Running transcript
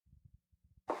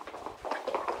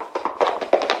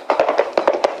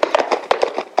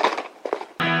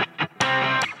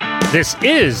This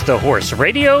is the Horse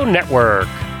Radio Network.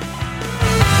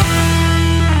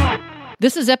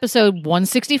 This is episode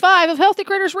 165 of Healthy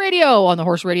Critters Radio on the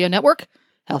Horse Radio Network.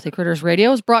 Healthy Critters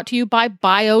Radio is brought to you by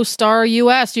BioStar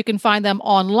US. You can find them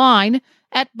online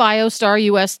at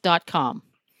biostarus.com.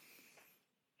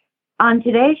 On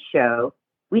today's show,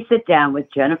 we sit down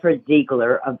with Jennifer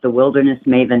Ziegler of the Wilderness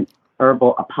Maven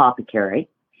Herbal Apothecary.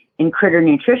 In Critter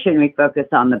Nutrition, we focus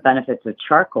on the benefits of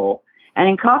charcoal. And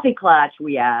in Coffee Clash,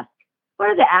 we ask, what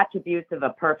are the attributes of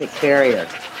a perfect farrier?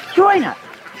 Join us.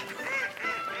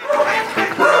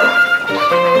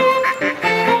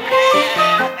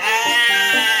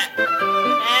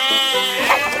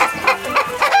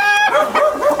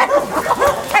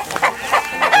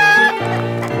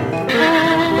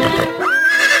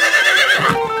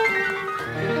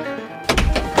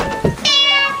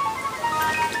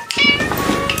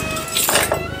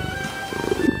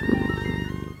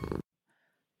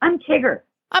 I'm Tigger.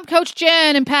 I'm Coach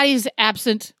Jen, and Patty's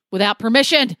absent without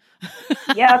permission.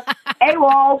 Yes,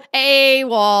 AWOL.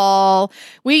 AWOL.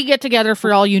 We get together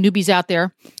for all you newbies out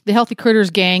there. The Healthy Critters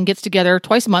gang gets together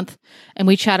twice a month, and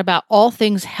we chat about all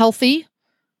things healthy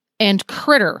and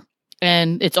critter.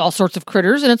 And it's all sorts of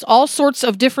critters, and it's all sorts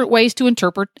of different ways to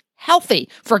interpret healthy.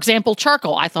 For example,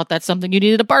 charcoal. I thought that's something you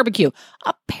needed at a barbecue.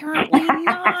 Apparently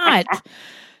not.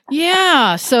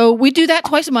 Yeah, so we do that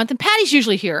twice a month, and Patty's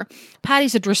usually here.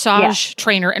 Patty's a dressage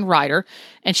trainer and rider,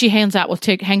 and she hangs out with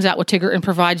Tigger and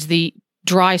provides the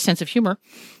dry sense of humor.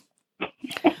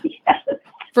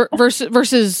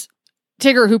 Versus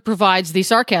Tigger, who provides the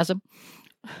sarcasm.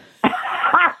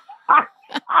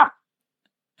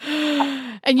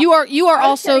 And you are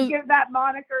also give that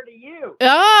moniker to you.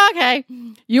 Oh, okay.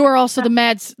 You are also the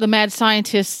mad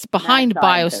scientists behind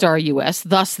BioStar US,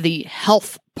 thus the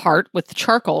health part with the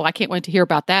charcoal. I can't wait to hear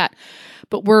about that.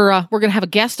 But we're going to have a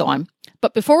guest on.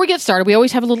 But before we get started, we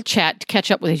always have a little chat to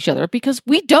catch up with each other because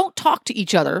we don't talk to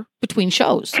each other between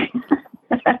shows.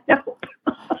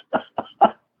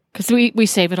 Because we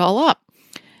save it all up.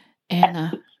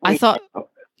 And I thought,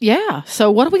 yeah. So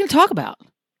what are we going to talk about?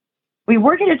 We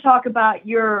were going to talk about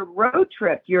your road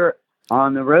trip. You're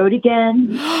on the road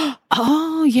again.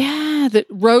 Oh, yeah.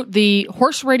 The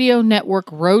Horse Radio Network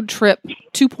Road Trip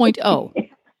 2.0.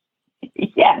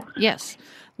 Yes.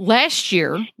 Last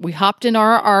year, we hopped in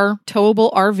our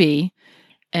towable RV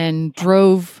and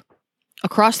drove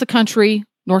across the country,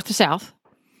 north to south,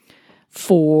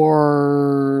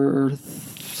 for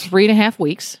 3.5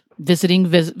 weeks, visiting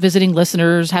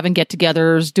listeners, having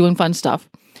get-togethers, doing fun stuff.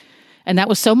 And that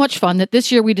was so much fun that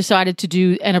this year we decided to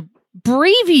do an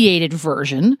abbreviated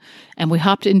version, and we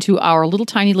hopped into our little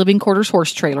tiny living quarters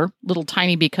horse trailer. Little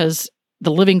tiny because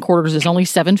the living quarters is only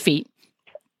 7 feet.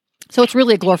 So it's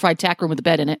really a glorified tack room with a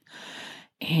bed in it.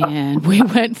 And we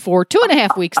went for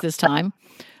 2.5 weeks this time,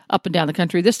 up and down the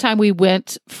country. This time we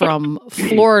went from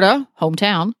Florida,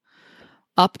 hometown,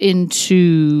 up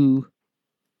into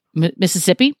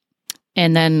Mississippi,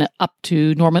 and then up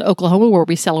to Norman, Oklahoma, where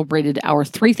we celebrated our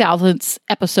 3,000th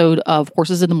episode of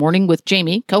Horses in the Morning with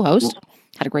Jamie, co-host.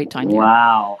 Had a great time there.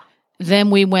 Wow. Then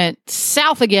we went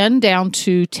south again down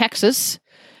to Texas,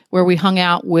 where we hung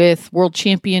out with world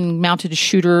champion mounted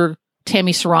shooter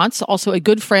Tammy Serrance, also a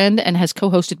good friend and has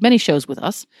co-hosted many shows with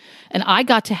us. And I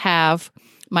got to have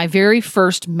my very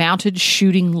first mounted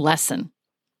shooting lesson.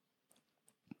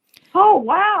 Oh,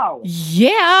 wow.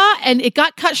 Yeah, and it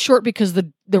got cut short because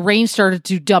the rain started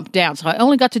to dump down. So I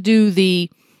only got to do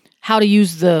the how to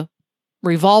use the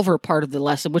revolver part of the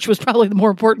lesson, which was probably the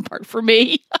more important part for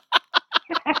me.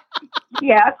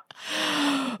 Yes.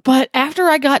 But after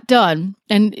I got done,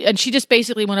 and she just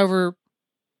basically went over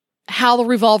how the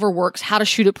revolver works, how to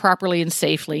shoot it properly and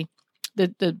safely,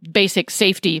 the basic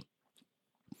safety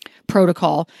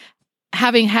protocol.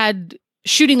 Having had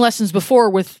shooting lessons before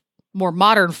with more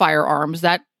modern firearms,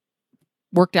 that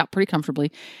worked out pretty comfortably.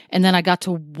 And then I got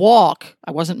to walk,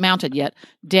 I wasn't mounted yet,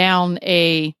 down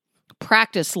a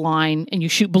practice line, and you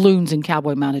shoot balloons in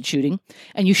cowboy mounted shooting,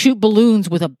 and you shoot balloons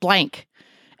with a blank,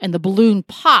 and the balloon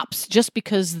pops just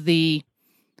because the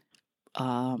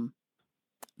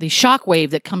shock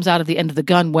wave that comes out of the end of the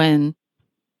gun when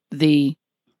the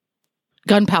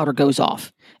gunpowder goes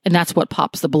off, and that's what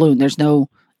pops the balloon. There's no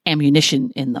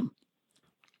ammunition in them.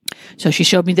 So she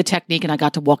showed me the technique, and I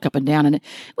got to walk up and down, and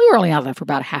we were only out there for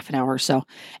about half an hour or so.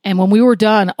 And when we were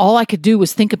done, all I could do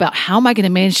was think about how am I going to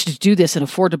manage to do this and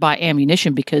afford to buy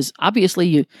ammunition, because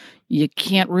obviously you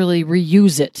can't really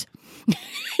reuse it.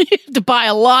 You have to buy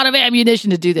a lot of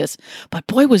ammunition to do this. But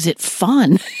boy, was it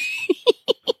fun.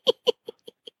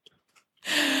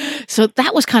 So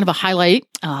that was kind of a highlight.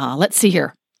 Let's see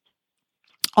here.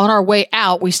 on our way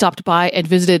out, we stopped by and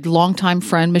visited longtime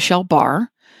friend Michelle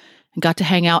Barr and got to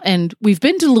hang out. And we've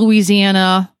been to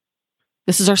Louisiana.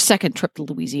 This is our second trip to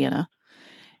Louisiana.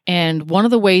 And one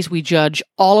of the ways we judge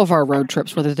all of our road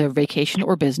trips, whether they're vacation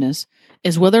or business,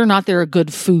 is whether or not they're a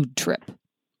good food trip.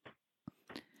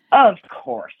 Of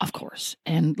course. Of course.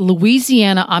 And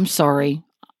Louisiana, I'm sorry.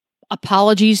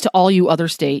 Apologies to all you other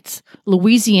states.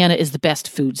 Louisiana is the best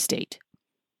food state.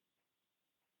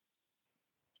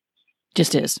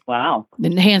 Just is. Wow.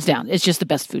 And hands down, it's just the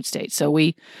best food state. So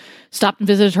we stopped and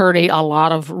visited her and ate a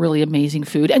lot of really amazing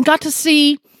food and got to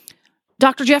see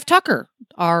Dr. Jeff Tucker,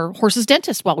 our horse's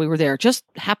dentist, while we were there. Just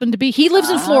happened to be. He lives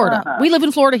in Florida. We live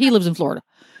in Florida. He lives in Florida.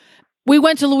 We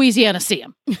went to Louisiana to see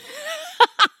him.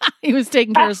 He was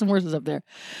taking care of some horses up there.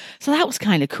 So that was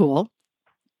kind of cool.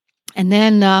 And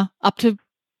then up to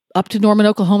Norman,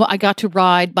 Oklahoma, I got to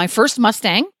ride my first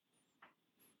Mustang,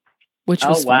 which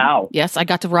was fun. Wow. Yes, I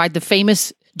got to ride the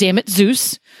famous Damn It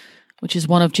Zeus, which is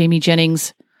one of Jamie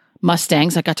Jennings'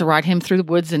 Mustangs. I got to ride him through the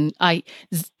woods, and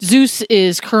Zeus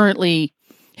is currently,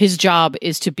 his job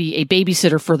is to be a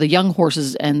babysitter for the young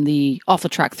horses and the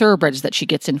off-the-track thoroughbreds that she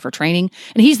gets in for training.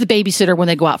 And he's the babysitter when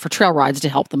they go out for trail rides to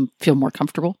help them feel more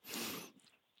comfortable.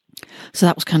 So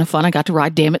that was kind of fun. I got to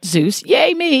ride Damn It Zeus.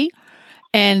 Yay, me.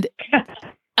 And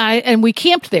we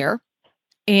camped there,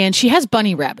 and she has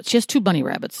bunny rabbits. She has 2 bunny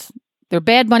rabbits. They're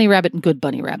bad bunny rabbit and good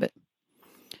bunny rabbit.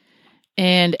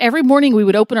 And every morning we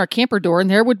would open our camper door and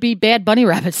there would be bad bunny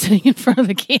rabbits sitting in front of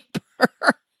the camper.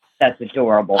 That's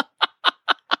adorable.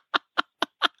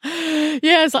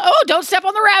 Yeah, it's like, oh, don't step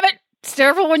on the rabbit. It's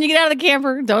careful when you get out of the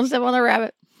camper. Don't step on the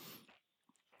rabbit.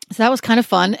 So that was kind of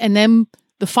fun. And then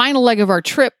the final leg of our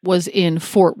trip was in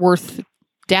Fort Worth,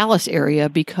 Dallas area,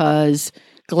 because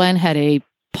Glenn had a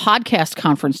podcast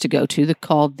conference to go to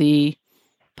called the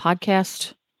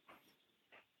Podcast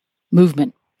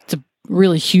Movement. It's a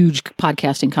really huge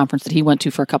podcasting conference that he went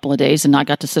to for a couple of days, and I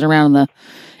got to sit around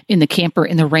in the camper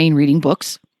in the rain reading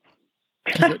books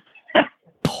because it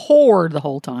poured the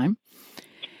whole time.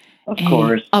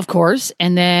 Of course.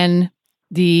 And then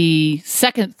the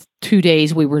second 2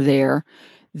 days we were there,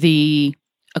 the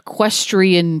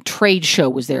Equestrian Trade Show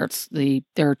was there.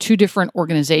 There are 2 different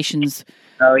organizations.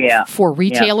 Oh yeah. For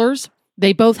retailers. Yeah.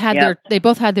 They both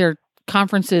had their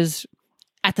conferences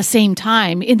at the same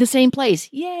time in the same place.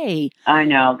 Yay. I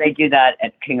know. They do that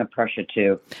at King of Prussia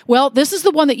too. Well, this is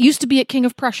the one that used to be at King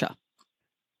of Prussia.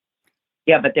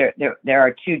 Yeah, but there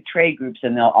are 2 trade groups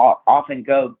and they'll often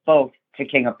go both to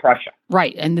King of Prussia.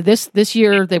 Right. And this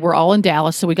year they were all in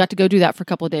Dallas, so we got to go do that for a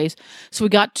couple of days. So we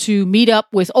got to meet up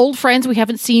with old friends we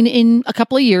haven't seen in a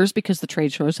couple of years because the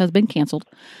trade shows has been canceled.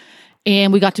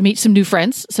 And we got to meet some new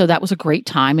friends, so that was a great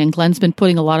time. And Glenn's been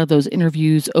putting a lot of those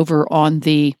interviews over on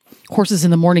the Horses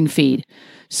in the Morning feed.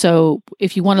 So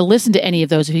if you want to listen to any of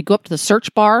those, if you go up to the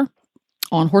search bar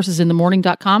on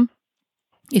horsesinthemorning.com,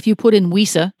 if you put in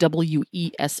WESA,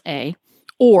 W-E-S-A,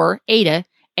 or AETA,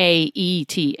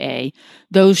 A-E-T-A,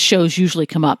 those shows usually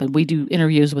come up. And we do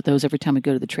interviews with those every time we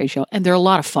go to the trade show. And they're a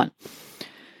lot of fun.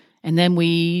 And then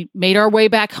we made our way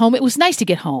back home. It was nice to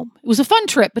get home. It was a fun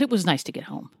trip, but it was nice to get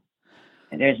home.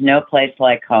 There's no place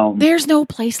like home. There's no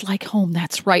place like home.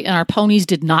 That's right. And our ponies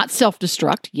did not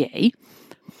self-destruct. Yay.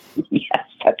 Yes,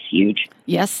 that's huge.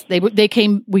 Yes, they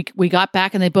came. We got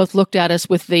back and they both looked at us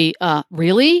with the,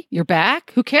 really? You're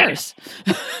back? Who cares?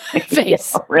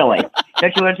 face. Yeah, really?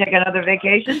 Don't you want to take another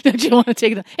vacation? Don't you want to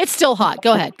take it? It's still hot.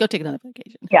 Go ahead. Go take another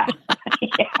vacation. Yeah.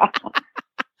 Yeah.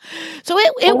 So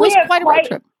it was quite a road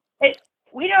trip.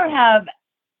 We don't have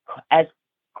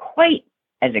quite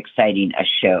as exciting a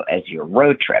show as your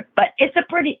road trip, but it's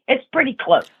pretty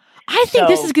close. I think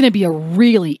this is going to be a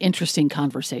really interesting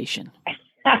conversation.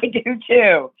 I do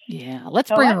too. Yeah,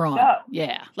 let's bring her on. Go.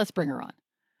 Yeah, let's bring her on.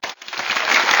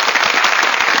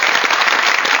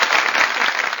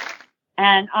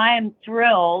 And I am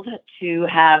thrilled to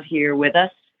have here with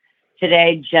us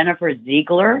today Jennifer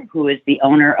Ziegler, who is the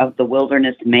owner of the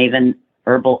Wilderness Maven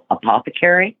Herbal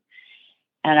Apothecary.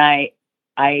 And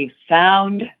I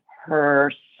found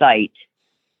her site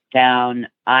down,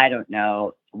 I don't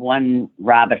know, one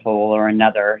rabbit hole or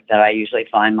another that I usually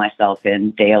find myself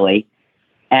in daily.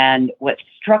 And what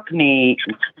struck me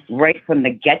right from the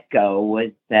get-go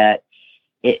was that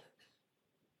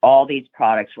all these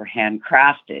products were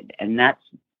handcrafted. And that's,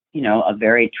 a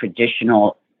very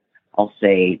traditional, I'll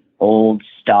say, old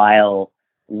style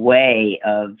way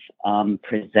of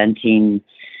presenting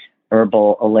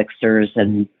herbal elixirs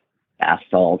and bath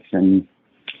salts. And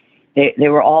they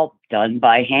were all done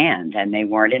by hand, and they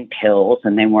weren't in pills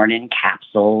and they weren't in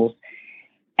capsules.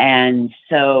 And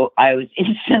so I was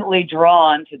instantly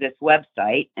drawn to this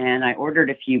website, and I ordered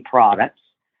a few products.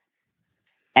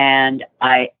 and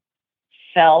I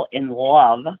fell in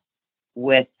love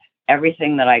with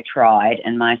everything that I tried.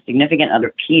 And my significant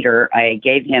other, Peter, I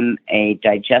gave him a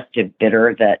digestive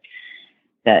bitter that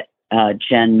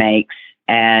Jen makes,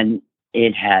 and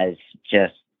it has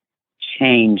just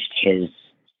changed his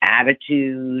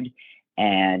attitude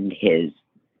and his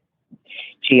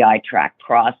GI tract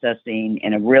processing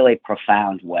in a really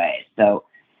profound way. So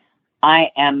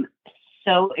I am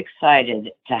so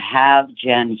excited to have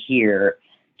Jen here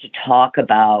to talk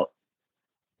about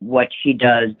what she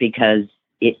does, because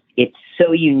it's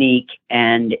so unique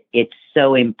and it's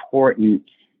so important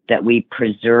that we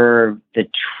preserve the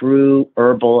true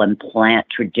herbal and plant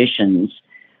traditions,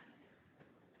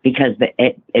 because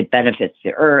it benefits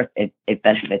the earth, it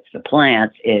benefits the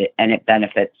plants, and it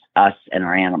benefits us and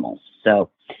our animals. So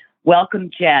welcome,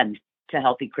 Jen, to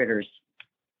Healthy Critters.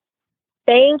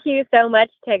 Thank you so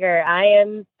much, Tigger. I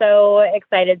am so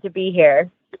excited to be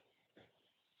here.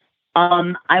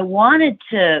 I wanted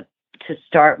to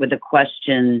start with a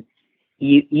question.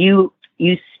 You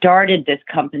started this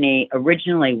company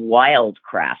originally Wild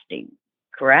Crafting,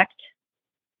 correct?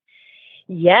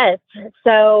 Yes.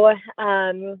 So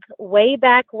way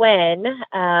back when,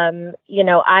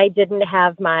 I didn't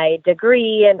have my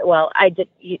degree, and I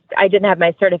didn't have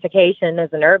my certification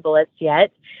as an herbalist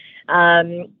yet.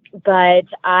 But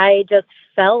I just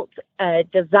felt a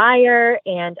desire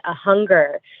and a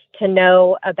hunger to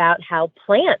know about how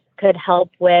plants could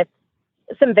help with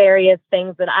some various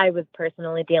things that I was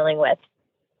personally dealing with: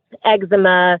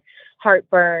 eczema,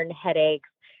 heartburn, headaches,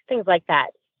 things like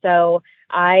that. So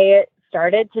I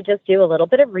started to just do a little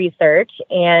bit of research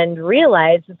and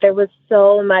realized that there was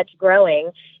so much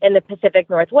growing in the Pacific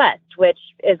Northwest, which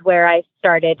is where I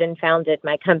started and founded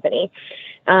my company.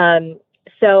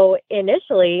 So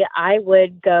initially, I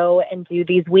would go and do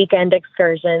these weekend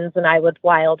excursions, and I would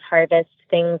wild harvest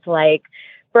things like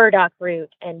burdock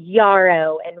root and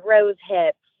yarrow and rose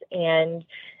hips and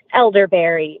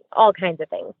elderberry, all kinds of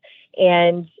things.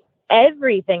 And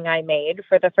everything I made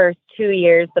for the first 2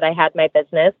 years that I had my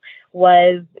business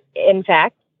was, in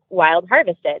fact, wild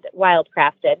harvested, wild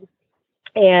crafted.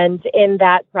 And in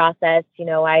that process,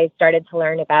 I started to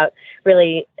learn about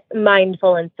really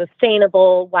mindful and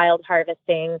sustainable wild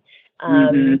harvesting,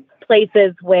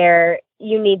 places where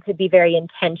you need to be very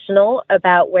intentional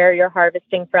about where you're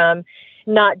harvesting from,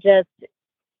 not just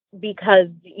because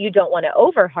you don't want to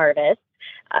over harvest,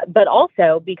 but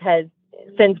also because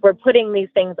since we're putting these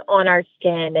things on our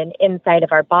skin and inside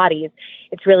of our bodies,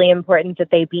 it's really important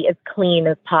that they be as clean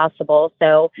as possible.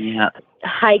 So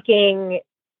hiking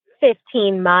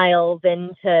 15 miles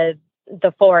into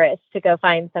the forest to go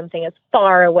find something as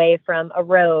far away from a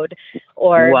road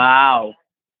or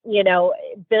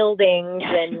buildings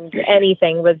and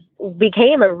anything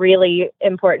became a really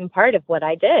important part of what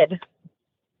I did.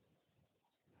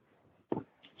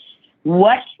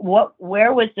 Where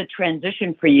was the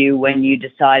transition for you when you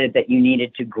decided that you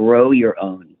needed to grow your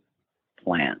own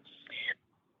plants?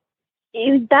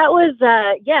 That was,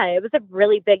 it was a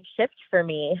really big shift for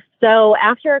me. So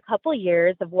after a couple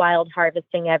years of wild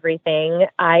harvesting everything,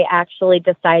 I actually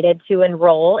decided to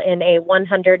enroll in a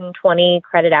 120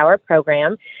 credit hour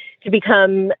program to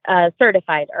become a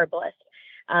certified herbalist.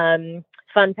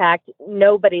 Fun fact,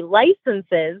 nobody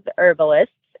licenses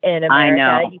herbalists in America.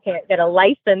 I know. You can't get a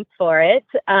license for it.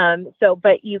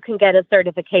 But you can get a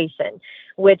certification,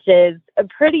 which is a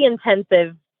pretty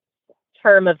intensive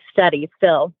term of study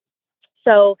still.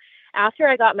 So after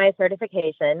I got my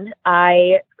certification,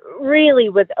 I really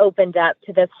was opened up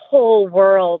to this whole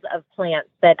world of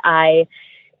plants that I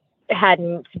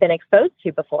hadn't been exposed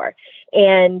to before.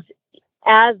 And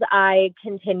as I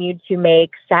continued to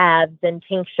make salves and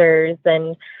tinctures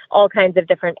and all kinds of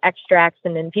different extracts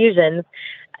and infusions,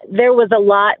 there was a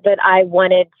lot that I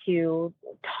wanted to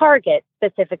target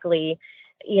specifically,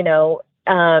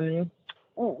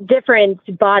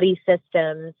 different body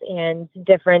systems and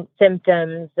different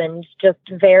symptoms and just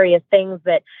various things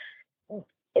that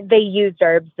they used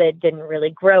herbs that didn't really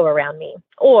grow around me,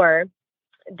 or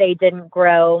they didn't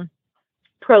grow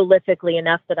prolifically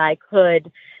enough that I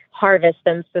could harvest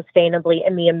them sustainably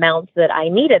in the amounts that I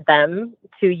needed them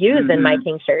to use in my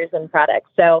tinctures and products.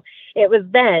 So it was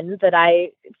then that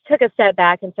I took a step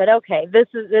back and said, okay, this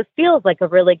feels like a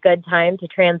really good time to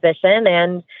transition.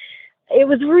 And it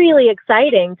was really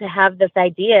exciting to have this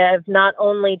idea of not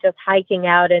only just hiking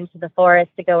out into the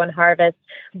forest to go and harvest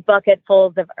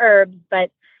bucketfuls of herbs, but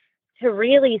to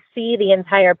really see the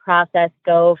entire process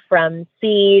go from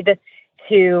seed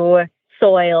to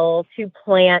soil to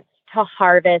plant to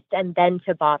harvest and then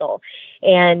to bottle.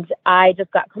 And I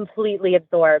just got completely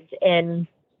absorbed in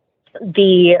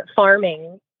the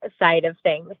farming side of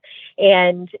things.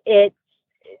 And it's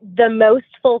the most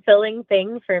fulfilling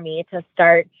thing for me to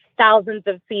start thousands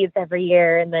of seeds every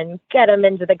year and then get them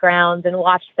into the ground and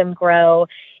watch them grow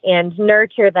and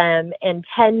nurture them and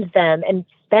tend them and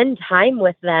spend time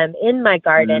with them in my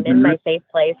garden, in my safe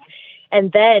place,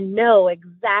 and then know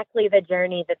exactly the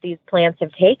journey that these plants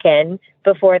have taken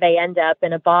before they end up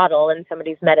in a bottle in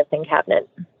somebody's medicine cabinet.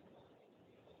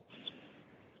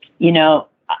 You know,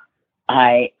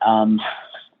 I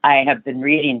have been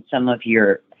reading some of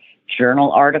your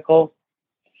journal articles,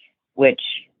 which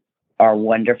are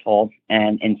wonderful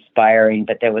and inspiring,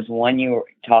 but there was one you were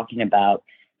talking about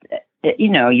that, you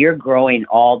know, you're growing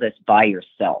all this by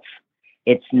yourself.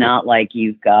 It's not like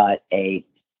you've got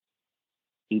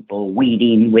people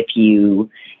weeding with you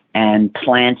and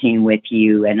planting with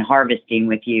you and harvesting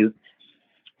with you.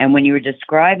 And when you were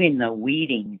describing the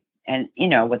weeding, and, you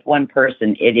know, with one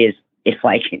person, it's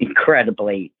like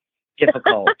incredibly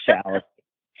difficult challenge.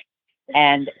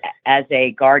 And as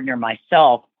a gardener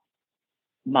myself,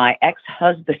 my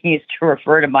ex-husband used to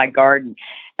refer to my garden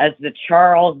as the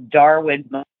Charles Darwin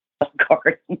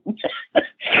garden,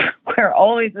 where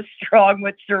only the strong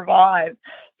would survive,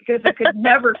 because I could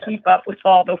never keep up with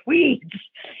all the weeds.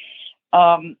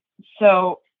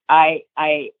 So I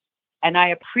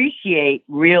appreciate,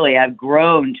 really, I've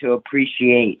grown to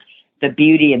appreciate the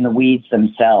beauty in the weeds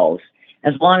themselves,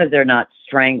 as long as they're not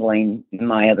strangling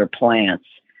my other plants.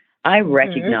 I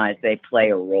recognize they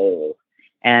play a role.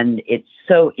 And it's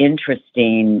so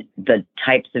interesting, the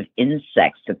types of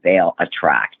insects that they'll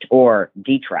attract or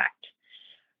detract.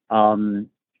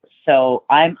 So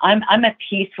I'm at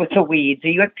peace with the weeds. Are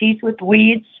you at peace with the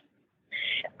weeds?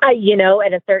 You know,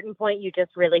 at a certain point, you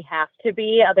just really have to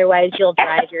be. Otherwise, you'll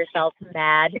drive yourself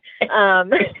mad.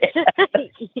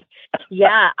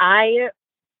 Yeah, I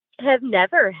have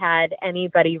never had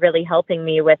anybody really helping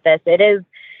me with this. It is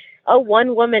a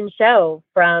one-woman show,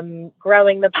 from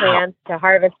growing the plants to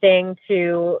harvesting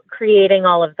to creating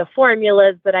all of the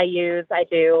formulas that I use. I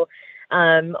do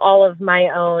all of my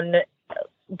own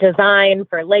design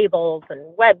for labels and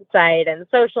website and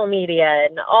social media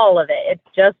and all of it.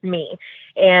 It's just me.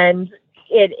 And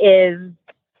it is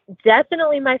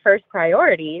definitely my first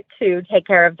priority to take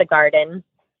care of the garden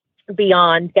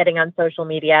beyond getting on social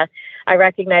media. I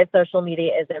recognize social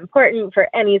media is important for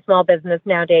any small business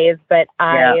nowadays, but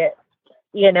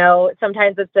you know,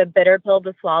 sometimes it's a bitter pill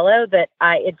to swallow that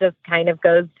it just kind of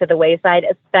goes to the wayside,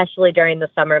 especially during the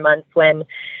summer months when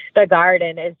the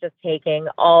garden is just taking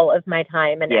all of my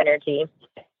time and energy.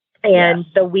 And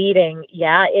the weeding,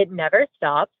 it never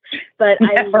stops. But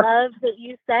I love that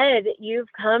you said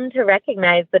you've come to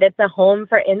recognize that it's a home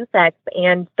for insects,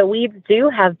 and the weeds do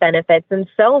have benefits. And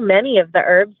so many of the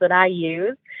herbs that I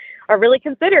use are really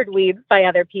considered weeds by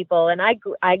other people. And I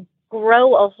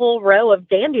grow a whole row of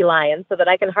dandelions so that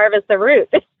I can harvest the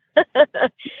root.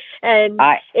 And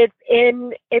it's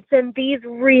in these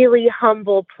really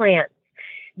humble plants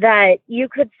that you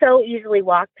could so easily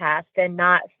walk past and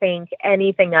not think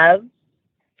anything of,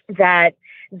 that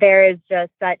there is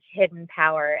just such hidden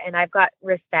power. And I've got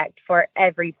respect for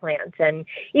every plant, and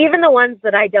even the ones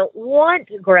that I don't want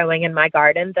growing in my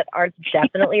garden that are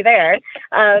definitely there.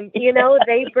 You know,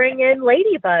 they bring in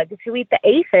ladybugs who eat the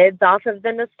aphids off of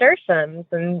the nasturtiums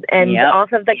and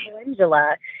off of the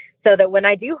calendula, so that when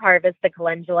I do harvest the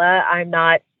calendula, I'm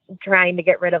not trying to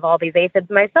get rid of all these aphids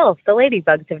myself. The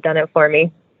ladybugs have done it for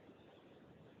me.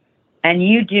 And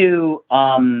you do,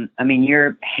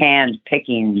 you're hand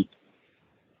picking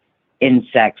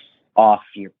insects off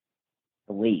the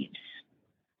leaves.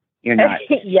 You're not.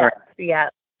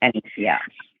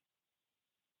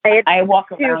 I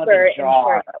walk around with a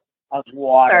jar of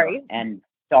water and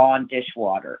Dawn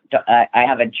dishwater. I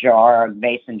have a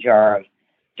mason jar of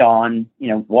Dawn,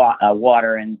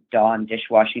 water and Dawn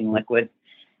dishwashing liquid.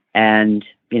 And,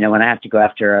 when I have to go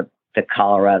after the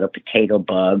Colorado potato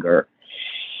bug, or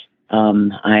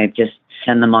I just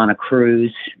send them on a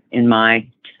cruise in my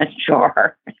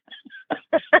jar.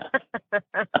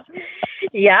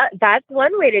 Yeah, that's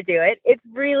one way to do it. It's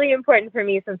really important for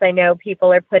me, since I know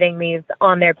people are putting these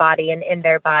on their body and in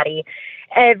their body.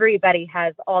 Everybody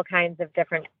has all kinds of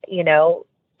different,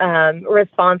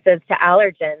 responses to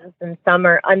allergens, and some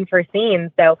are unforeseen.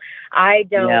 So I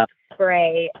don't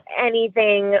spray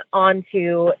anything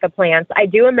onto the plants. I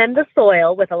do amend the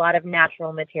soil with a lot of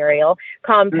natural material.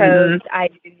 Compost, I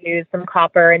do use some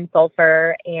copper and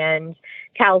sulfur and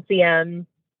calcium.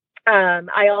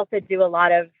 I also do a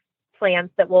lot of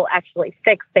plants that will actually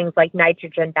fix things like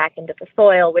nitrogen back into the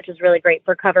soil, which is really great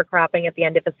for cover cropping at the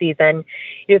end of the season.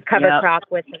 You just cover crop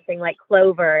with something like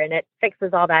clover, and it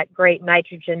fixes all that great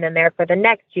nitrogen in there for the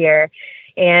next year.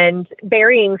 And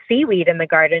burying seaweed in the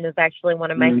garden is actually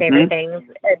one of my favorite things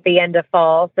at the end of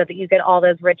fall, so that you get all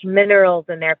those rich minerals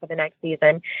in there for the next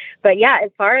season. But yeah,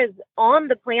 as far as on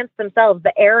the plants themselves,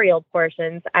 the aerial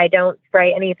portions, I don't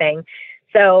spray anything.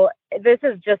 So this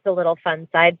is just a little fun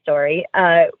side story.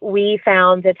 We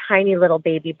found a tiny little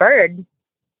baby bird.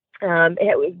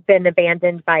 It had been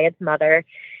abandoned by its mother,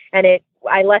 and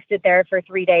I left it there for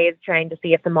 3 days trying to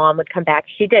see if the mom would come back.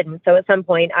 She didn't. So at some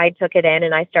point I took it in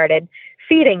and I started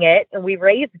feeding it, and we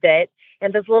raised it.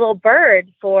 And this little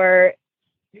bird, for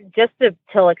just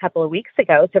till a couple of weeks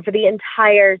ago, so for the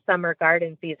entire summer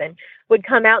garden season, would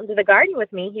come out into the garden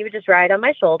with me. He would just ride on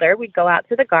my shoulder. We'd go out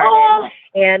to the garden,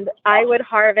 and I would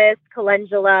harvest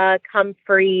calendula,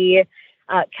 comfrey,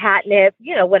 catnip,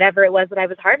 whatever it was that I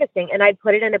was harvesting. And I'd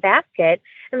put it in a basket,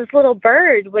 and this little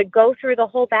bird would go through the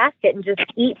whole basket and just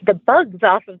eat the bugs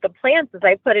off of the plants as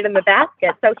I put it in the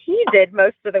basket. So he did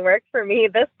most of the work for me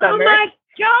this summer. Oh my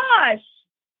gosh.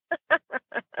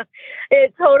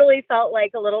 It totally felt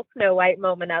like a little Snow White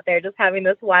moment out there, just having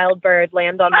this wild bird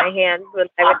land on my hands. And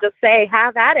I would just say,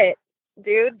 have at it,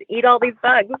 dude, eat all these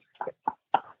bugs.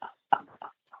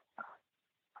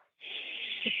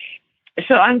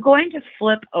 So I'm going to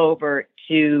flip over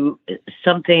to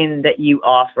something that you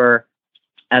offer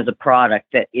as a product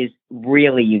that is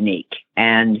really unique,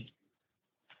 and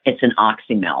it's an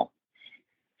Oxymel.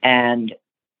 And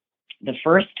the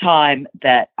first time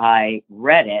that I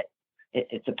read it,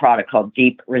 it's a product called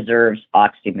Deep Reserves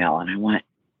Oxymel. And I went,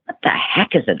 what the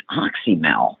heck is an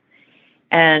Oxymel?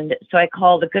 And so I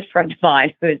called a good friend of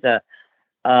mine who's a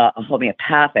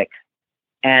homeopathic.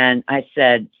 And I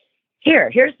said,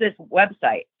 here's this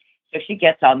website. So she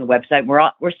gets on the website.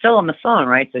 We're still on the phone,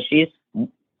 right? So she's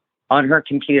on her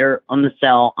computer, on the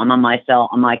cell. I'm on my cell,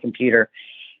 on my computer.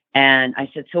 And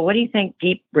I said, so what do you think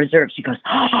Deep Reserve? She goes,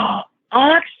 oh,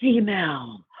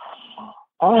 Oxymel.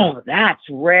 Oh, that's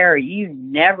rare. You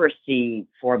never see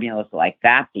formulas like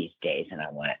that these days. And I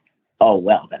went, oh,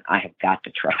 well, then I have got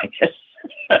to try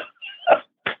this.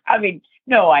 I mean,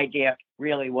 no idea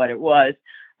really what it was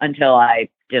until I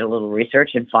did a little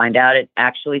research and find out it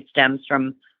actually stems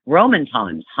from Roman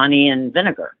times, honey and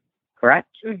vinegar, correct?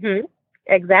 Mm-hmm.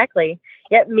 Exactly.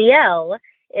 Yep. Mel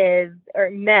is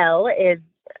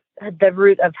the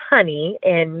root of honey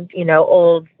in,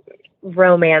 old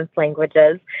Romance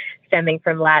languages, stemming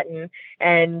from Latin.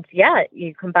 And yeah,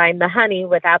 you combine the honey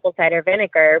with apple cider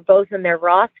vinegar, both in their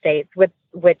raw states,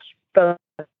 which both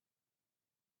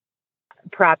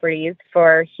properties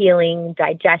for healing,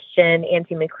 digestion,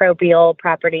 antimicrobial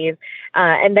properties.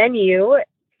 And then you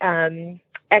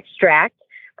extract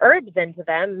herbs into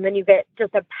them, and then you get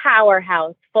just a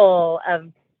powerhouse full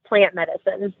of plant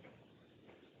medicine.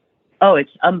 Oh,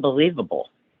 it's unbelievable.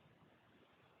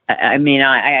 I mean,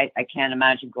 I can't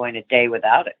imagine going a day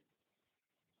without it.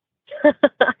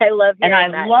 I love and I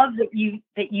that. love that you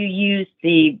use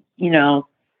the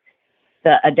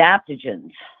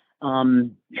adaptogens,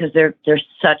 because they're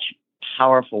such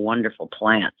powerful, wonderful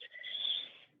plants.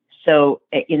 So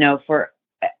for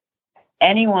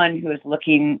anyone who is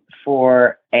looking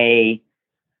for a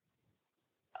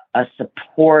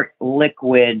support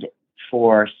liquid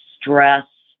for stress,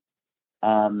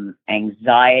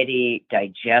 anxiety,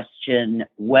 digestion,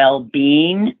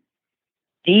 well-being,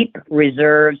 Deep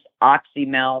Reserves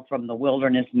Oxymel from the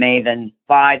Wilderness Maven,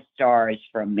 5 stars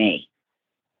from me.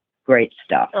 Great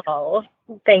stuff. Oh,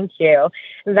 thank you.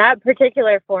 That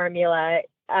particular formula,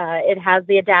 it has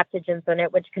the adaptogens in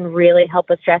it, which can really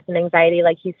help with stress and anxiety,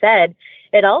 like you said.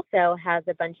 It also has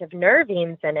a bunch of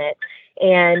nervines in it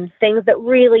and things that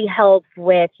really help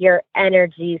with your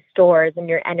energy stores and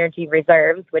your energy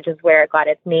reserves, which is where it got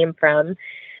its name from.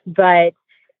 But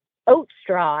oat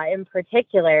straw in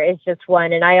particular is just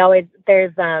one. And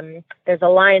there's a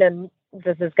line, and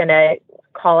this is going to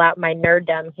call out my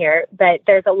nerddom here, but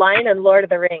there's a line in Lord of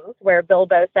the Rings where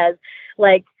Bilbo says,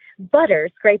 like, butter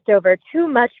scraped over too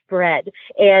much bread.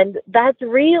 And that's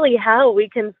really how we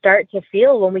can start to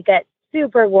feel when we get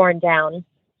super worn down.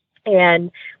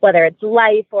 And whether it's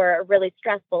life or a really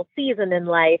stressful season in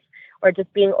life or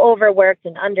just being overworked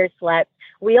and underslept,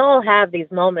 we all have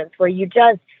these moments where you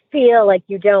just feel like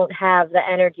you don't have the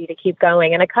energy to keep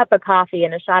going. And a cup of coffee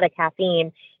and a shot of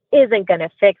caffeine isn't going to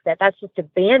fix it. That's just a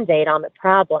Band-Aid on the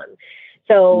problem.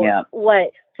 So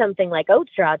what something like oat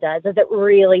straw does is it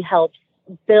really helps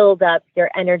build up your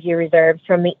energy reserves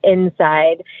from the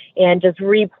inside and just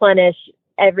replenish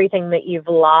everything that you've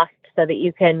lost so that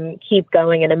you can keep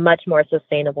going in a much more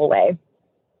sustainable way.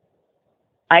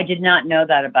 I did not know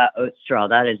that about oat straw.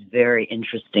 That is very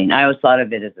interesting. I always thought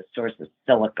of it as a source of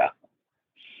silica.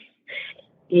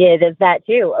 Yeah, it is that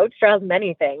too. Oat straw is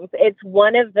many things. It's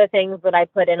one of the things that I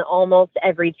put in almost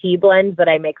every tea blend that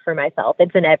I make for myself.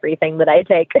 It's in everything that I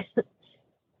take.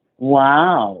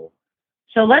 Wow.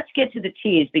 So let's get to the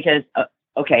teas because,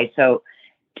 okay, so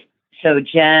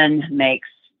Jen makes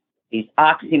these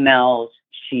Oxymels.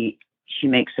 She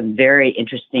makes some very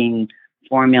interesting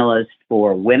formulas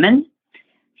for women,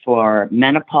 for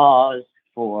menopause,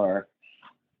 for,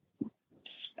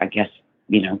 I guess,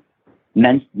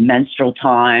 menstrual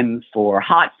time, for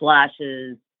hot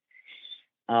flashes,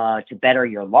 to better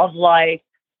your love life.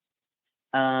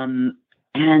 And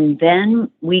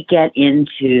then we get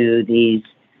into these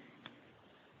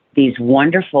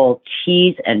wonderful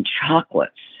teas and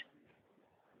chocolates.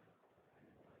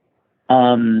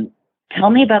 Tell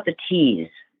me about the teas.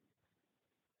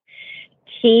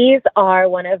 Teas are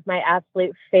one of my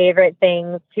absolute favorite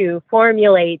things to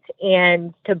formulate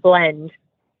and to blend.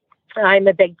 I'm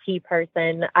a big tea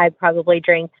person. I probably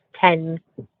drink 10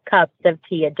 cups of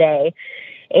tea a day.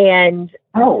 And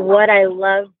what I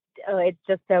love, it's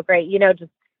just so great.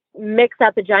 Just mix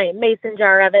up a giant mason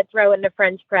jar of it, throw it in a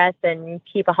French press, and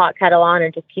keep a hot kettle on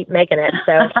and just keep making it.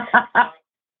 So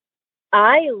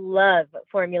I love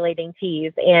formulating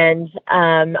teas. And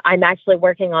I'm actually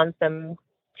working on some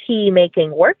tea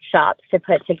making workshops to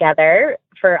put together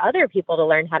for other people to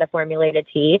learn how to formulate a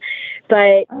tea.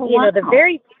 But, the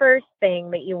very first thing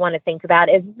that you want to think about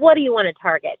is, what do you want to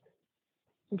target?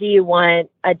 Do you want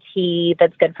a tea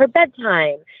that's good for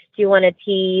bedtime? Do you want a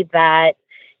tea that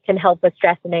can help with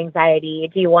stress and anxiety?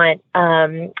 Do you want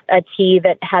a tea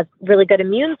that has really good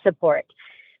immune support?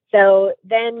 So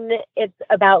then it's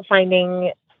about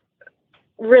finding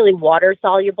really water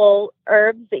soluble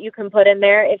herbs that you can put in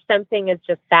there. If something is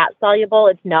just fat soluble,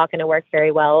 it's not going to work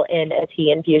very well in a tea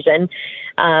infusion.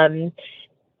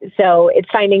 So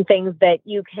it's finding things that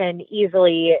you can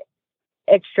easily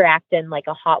extract in like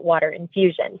a hot water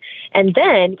infusion. And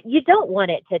then you don't want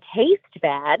it to taste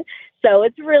bad. So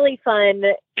it's really fun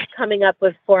coming up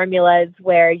with formulas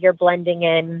where you're blending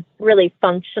in really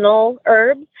functional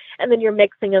herbs, and then you're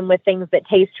mixing them with things that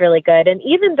taste really good. And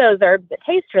even those herbs that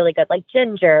taste really good, like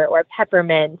ginger or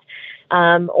peppermint,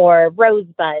 or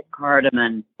rosebud.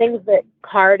 Cardamom,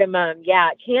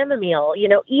 chamomile,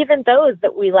 even those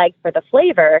that we like for the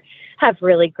flavor have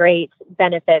really great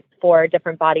benefits for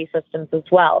different body systems as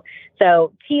well.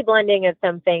 So tea blending is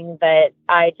something that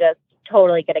I just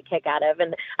totally get a kick out of.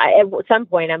 And at some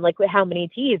point I'm like, how many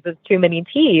teas is too many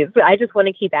teas? I just want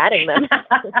to keep adding them.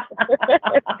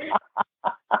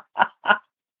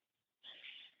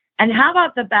 And how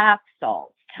about the bath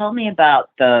salts? Tell me about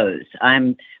those.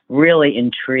 I'm really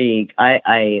intrigued.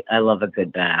 I love a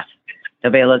good bath.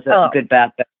 Nobody loves a good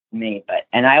bath better than me.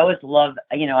 And I always love,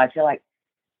 I feel like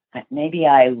maybe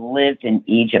I lived in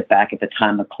Egypt back at the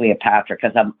time of Cleopatra,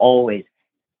 because I'm always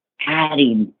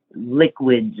adding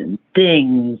liquids and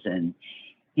things and,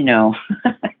 the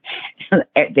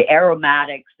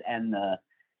aromatics and the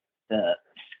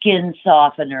skin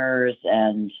softeners.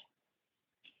 And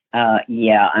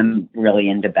I'm really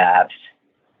into baths.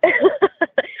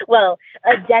 Well,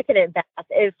 a decadent bath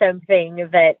is something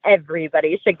that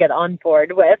everybody should get on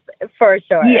board with, for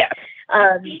sure. Yeah.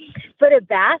 But a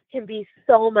bath can be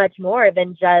so much more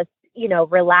than just,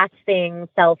 relaxing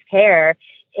self-care.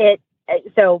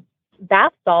 So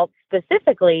bath salts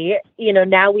specifically,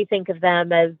 now we think of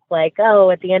them as like,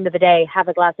 at the end of the day, have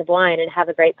a glass of wine and have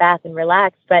a great bath and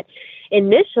relax. But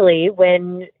initially,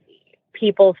 when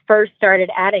people first started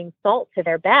adding salt to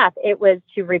their bath, it was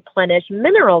to replenish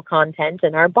mineral content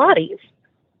in our bodies.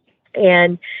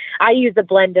 And I use a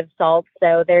blend of salts.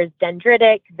 So there's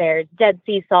dendritic, there's Dead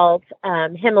Sea salt,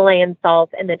 Himalayan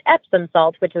salt, and then Epsom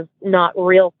salt, which is not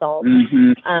real salt.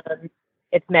 Mm-hmm.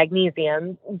 It's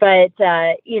magnesium. But,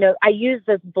 I use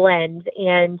this blend,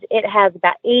 and it has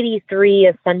about 83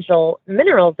 essential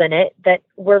minerals in it that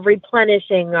we're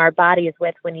replenishing our bodies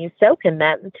with when you soak in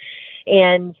them.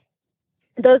 And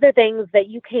those are things that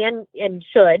you can and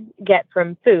should get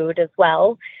from food as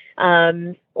well,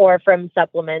 or from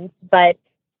supplements. But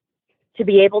to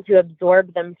be able to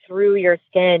absorb them through your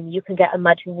skin, you can get a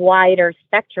much wider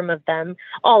spectrum of them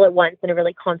all at once in a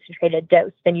really concentrated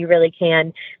dose than you really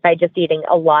can by just eating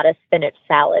a lot of spinach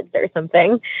salads or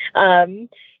something. And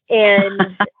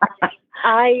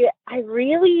I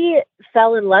really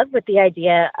fell in love with the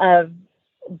idea of,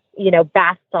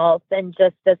 bath salts, and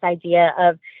just this idea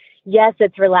of, yes,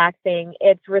 it's relaxing.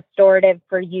 It's restorative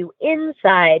for you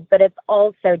inside, but it's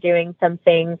also doing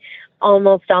something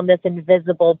almost on this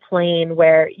invisible plane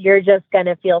where you're just going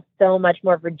to feel so much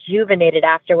more rejuvenated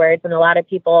afterwards. And a lot of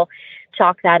people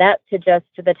chalk that up to just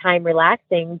the time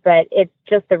relaxing, but it's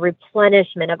just the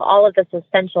replenishment of all of this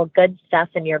essential good stuff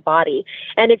in your body.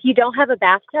 And if you don't have a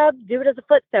bathtub, do it as a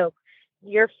foot soak.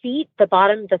 Your feet, the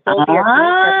bottom, the soles of your feet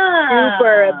are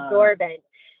super absorbent,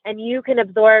 and you can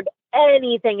absorb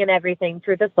anything and everything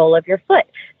through the sole of your foot.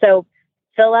 So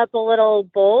fill up a little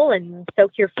bowl and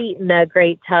soak your feet in a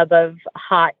great tub of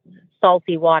hot,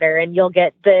 salty water, and you'll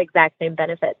get the exact same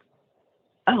benefits.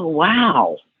 Oh,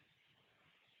 wow.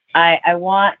 I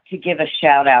want to give a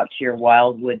shout out to your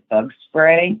Wildwood bug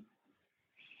spray,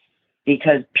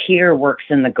 because Peter works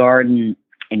in the garden,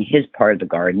 in his part of the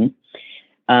garden,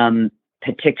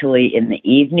 particularly in the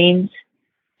evenings.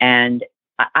 And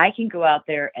I can go out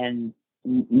there and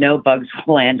no bugs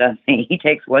will land on me. He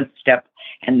takes one step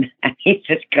and he's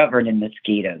just covered in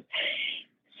mosquitoes.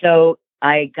 So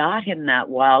I got him that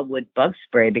Wildwood bug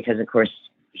spray because, of course,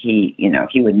 he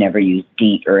would never use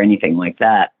DEET or anything like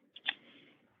that.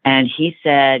 And he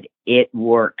said it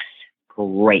works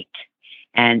great.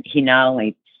 And he not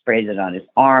only sprays it on his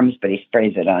arms, but he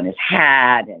sprays it on his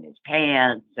hat and his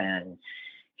pants. And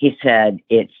he said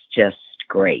it's just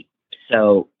great.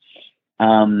 So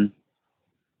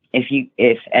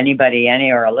if anybody,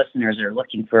 any of our listeners are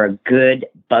looking for a good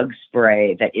bug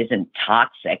spray that isn't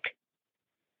toxic,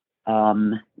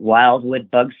 Wildwood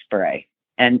bug spray.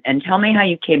 And tell me how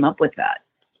you came up with that.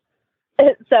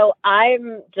 So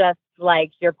I'm just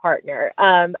like your partner.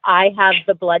 I have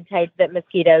the blood type that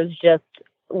mosquitoes just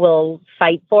will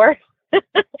fight for.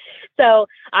 So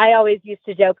I always used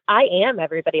to joke, I am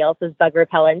everybody else's bug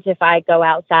repellent. If I go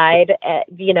outside,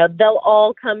 they'll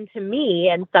all come to me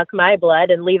and suck my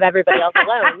blood and leave everybody else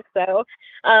alone. So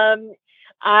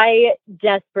I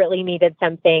desperately needed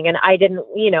something. And I didn't,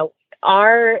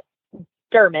 our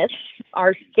dermis,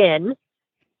 our skin,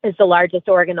 is the largest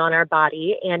organ on our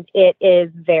body, and it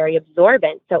is very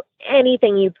absorbent. So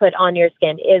anything you put on your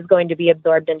skin is going to be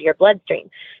absorbed into your bloodstream.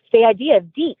 So the idea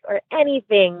of DEET or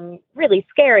anything really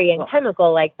scary and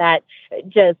chemical like that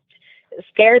just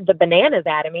scared the bananas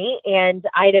out of me, and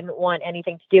I didn't want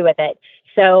anything to do with it.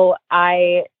 So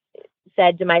I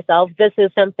said to myself, this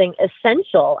is something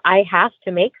essential. I have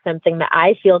to make something that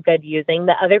I feel good using,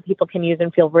 that other people can use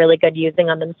and feel really good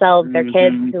using on themselves, their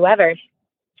kids, whoever.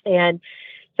 And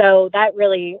so that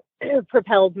really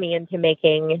propelled me into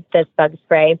making this bug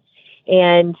spray.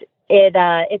 And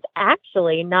it's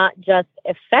actually not just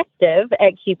effective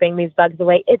at keeping these bugs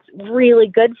away, it's really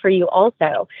good for you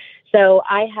also. So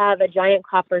I have a giant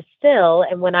copper still,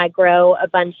 and when I grow a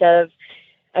bunch of,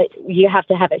 you have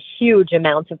to have a huge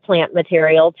amount of plant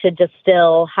material to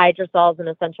distill hydrosols and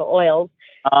essential oils.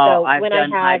 Oh, so I've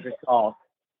done hydrosols.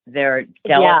 They're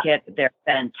delicate, they're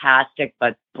fantastic,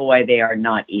 but boy, they are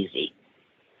not easy.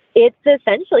 It's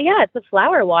essentially, it's a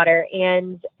flower water.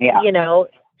 And,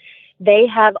 they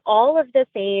have all of the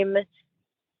same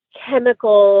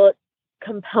chemical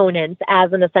components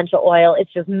as an essential oil.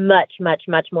 It's just much, much,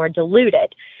 much more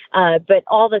diluted, but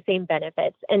all the same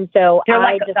benefits. And so they're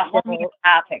like the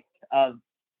homeopathic of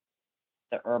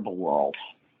the herbal world.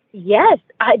 Yes,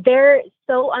 they're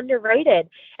so underrated.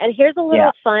 And here's a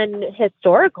little fun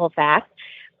historical fact.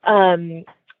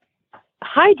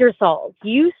 Hydrosols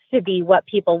used to be what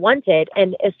people wanted,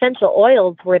 and essential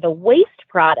oils were the waste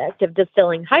product of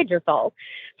distilling hydrosols.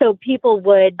 So people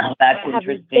would have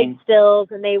these big stills,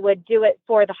 and they would do it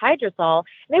for the hydrosol,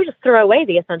 and they would just throw away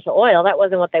the essential oil. That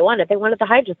wasn't what they wanted. They wanted the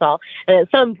hydrosol. And at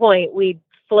some point, we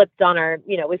flipped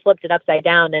it upside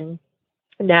down, and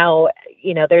now,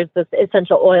 there's this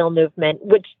essential oil movement,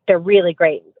 which they're really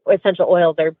great. Essential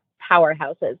oils are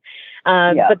powerhouses.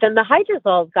 But then the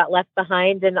hydrosols got left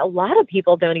behind, and a lot of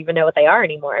people don't even know what they are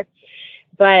anymore.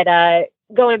 But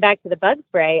going back to the bug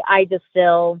spray, I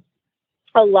distill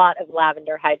a lot of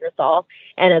lavender hydrosol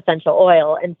and essential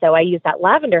oil. And so I use that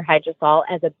lavender hydrosol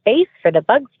as a base for the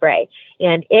bug spray.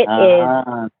 And it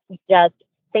is just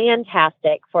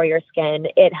fantastic for your skin.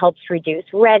 It helps reduce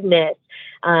redness.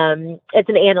 It's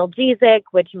an analgesic,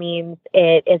 which means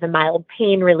it is a mild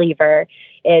pain reliever.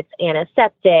 It's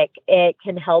antiseptic. It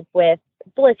can help with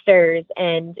blisters,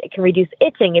 and it can reduce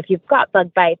itching. If you've got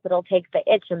bug bites, it'll take the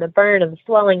itch and the burn and the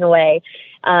swelling away.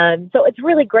 So it's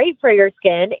really great for your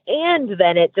skin. And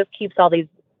then it just keeps all these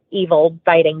evil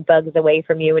biting bugs away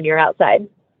from you when you're outside.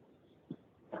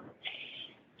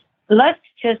 Let's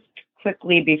just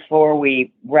quickly, before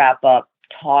we wrap up,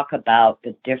 talk about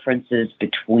the differences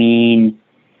between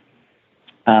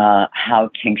how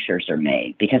tinctures are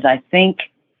made, because I think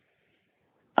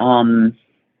when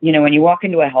you walk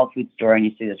into a health food store and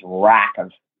you see this rack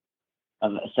of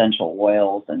essential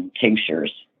oils and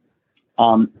tinctures,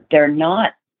 they're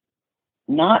not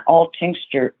all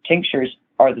tinctures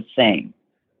are the same.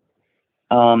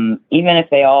 Even if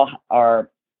they all are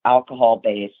alcohol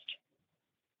based,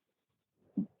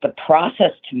 the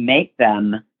process to make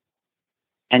them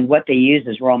and what they use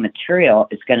as raw material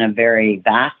is going to vary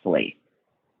vastly.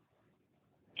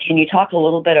 Can you talk a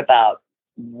little bit about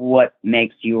what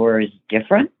makes yours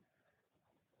different?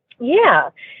 Yeah,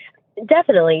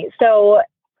 definitely. So,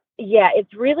 yeah,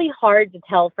 it's really hard to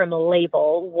tell from a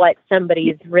label what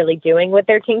somebody's really doing with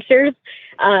their tinctures.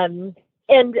 And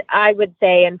I would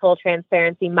say, in full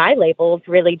transparency, my labels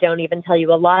really don't even tell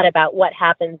you a lot about what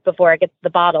happens before it gets to the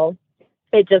bottle.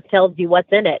 It just tells you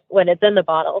what's in it when it's in the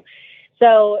bottle.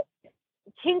 So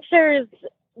tinctures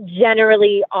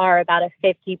generally are about a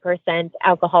 50%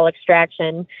 alcohol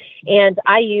extraction. And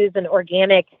I use an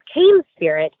organic cane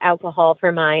spirit alcohol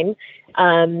for mine.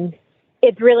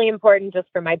 It's really important just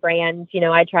for my brand.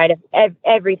 I try to,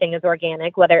 everything is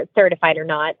organic, whether it's certified or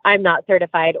not. I'm not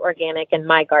certified organic in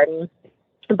my garden,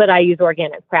 but I use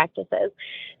organic practices.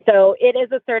 So it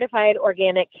is a certified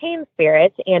organic cane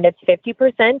spirit, and it's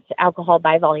 50% alcohol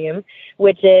by volume,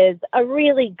 which is a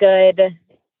really good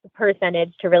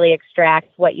percentage to really extract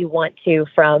what you want to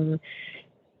from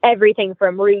everything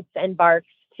from roots and barks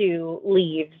to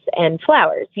leaves and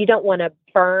flowers. You don't want to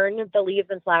burn the leaves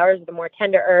and flowers, the more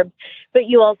tender herbs, but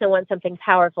you also want something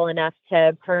powerful enough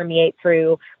to permeate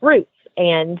through roots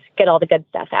and get all the good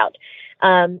stuff out.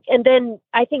 And then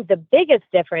I think the biggest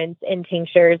difference in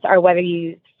tinctures are whether you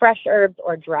use fresh herbs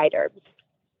or dried herbs.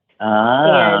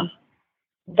 And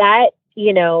that,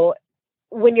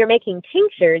 when you're making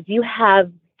tinctures, you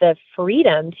have the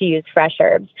freedom to use fresh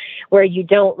herbs where you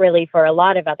don't really for a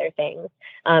lot of other things.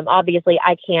 Obviously,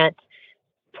 I can't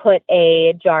put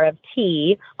a jar of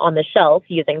tea on the shelf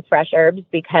using fresh herbs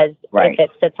because if it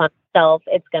sits on the shelf,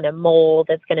 it's going to mold,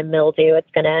 it's going to mildew,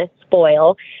 it's going to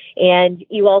spoil. And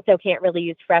you also can't really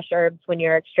use fresh herbs when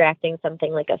you're extracting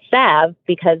something like a salve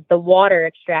because the water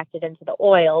extracted into the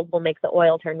oil will make the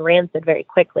oil turn rancid very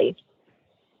quickly.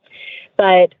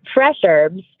 But fresh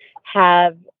herbs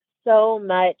have so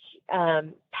much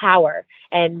power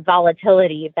and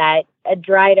volatility that a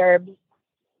dried herb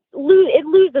it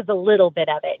loses a little bit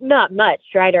of it, not much.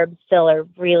 Dried herbs still are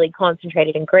really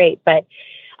concentrated and great, but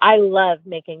I love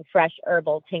making fresh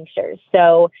herbal tinctures.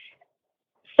 So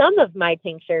some of my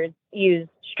tinctures use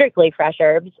strictly fresh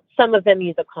herbs. Some of them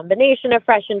use a combination of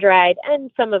fresh and dried,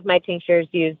 and some of my tinctures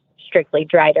use strictly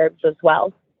dried herbs as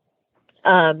well.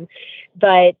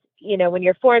 But when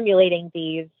you're formulating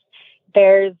these,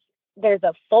 there's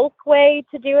a folk way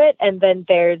to do it, and then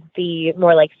there's the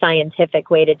more like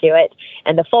scientific way to do it.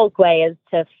 And the folk way is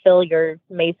to fill your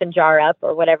mason jar up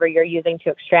or whatever you're using to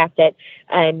extract it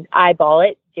and eyeball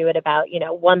it, do it about,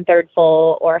 1/3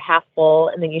 full or half full,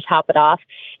 and then you top it off.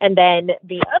 And then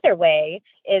the other way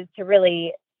is to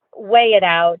really weigh it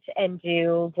out and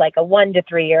do like a 1 to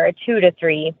 3 or a 2 to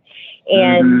 3.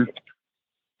 And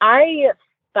I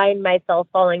find myself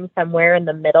falling somewhere in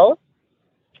the middle.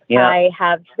 Yeah. I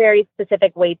have very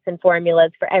specific weights and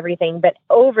formulas for everything, but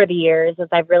over the years, as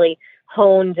I've really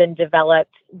honed and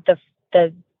developed the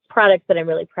products that I'm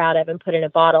really proud of and put in a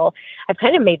bottle, I've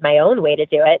kind of made my own way to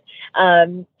do it.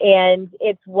 And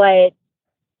it's what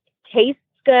tastes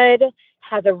good,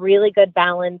 has a really good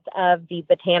balance of the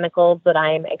botanicals that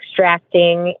I'm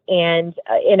extracting, and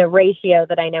in a ratio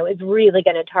that I know is really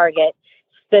going to target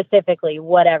specifically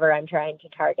whatever I'm trying to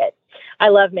target. I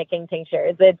love making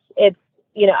tinctures. It's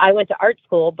I went to art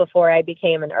school before I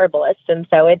became an herbalist. And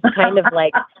so it's kind of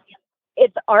like,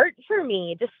 it's art for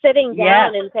me, just sitting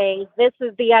down and saying, this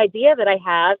is the idea that I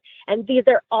have. And these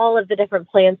are all of the different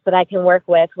plants that I can work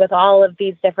with all of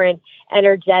these different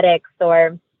energetics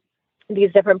or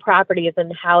these different properties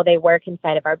and how they work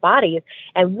inside of our bodies.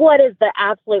 And what is the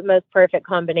absolute most perfect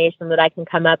combination that I can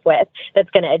come up with that's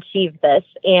going to achieve this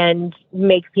and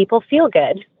make people feel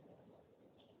good?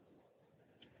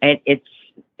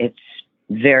 It's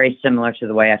very similar to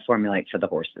the way I formulate for the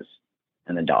horses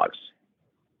and the dogs.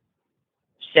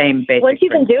 Same basic. Once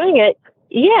you've been doing it,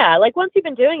 once you've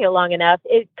been doing it long enough,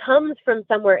 it comes from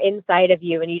somewhere inside of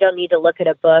you, and you don't need to look at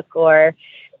a book or,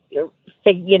 look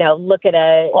at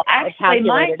a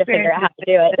calculator to figure out how to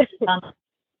do it.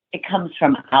 It comes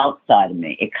from outside of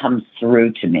me. It comes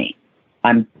through to me.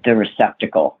 I'm the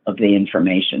receptacle of the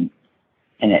information,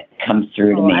 and it comes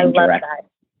through to me indirectly.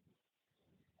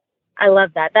 I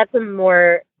love that. That's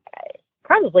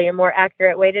probably a more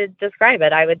accurate way to describe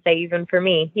it, I would say, even for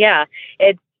me. Yeah,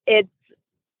 it's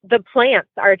the plants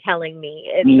are telling me.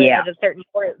 It's at a certain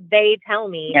point. They tell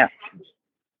me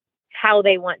how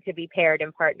they want to be paired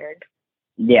and partnered.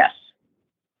 Yes.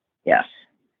 Yes.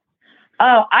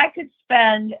 Oh, I could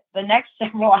spend the next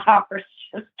several hours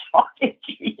just talking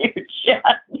to you, Jen.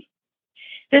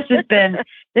 This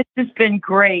has been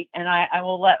great, and I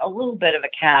will let a little bit of a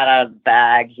cat out of the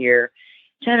bag here.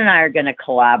 Jen and I are going to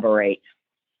collaborate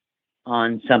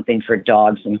on something for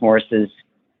dogs and horses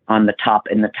in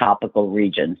the topical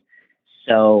region.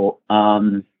 So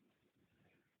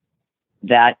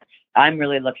that I'm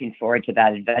really looking forward to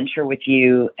that adventure with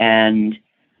you, and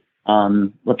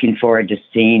looking forward to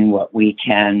seeing what we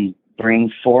can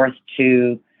bring forth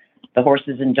to the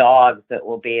horses and dogs that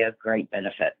will be of great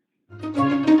benefit.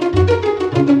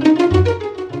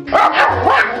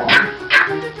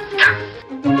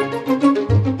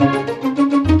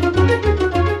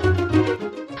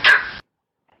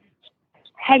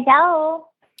 Hello.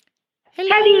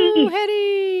 Hello,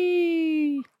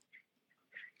 Hetty.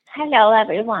 Hello,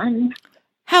 everyone.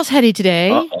 How's Hetty today?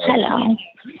 Hello.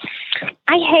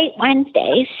 I hate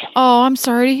Wednesdays. Oh, I'm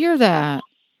sorry to hear that.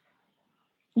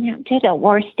 Yeah, they're the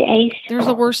worst days. There's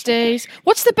the worst days.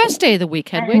 What's the best day of the week,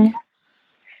 Hedwig?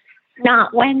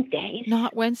 Not Wednesdays.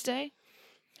 Not Wednesday?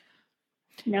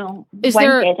 No.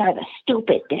 Wednesdays are the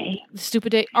stupid day. The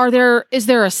stupid day. Is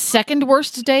there a second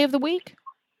worst day of the week?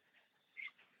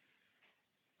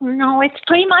 No, it's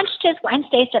pretty much just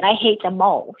Wednesdays that I hate the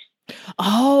most.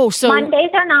 Oh, so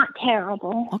Mondays are not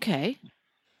terrible. Okay.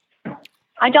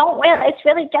 It's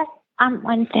really just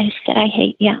Wednesdays that I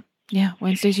hate, yeah. Yeah,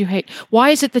 Wednesdays you hate.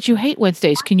 Why is it that you hate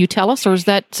Wednesdays? Can you tell us, or is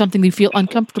that something you feel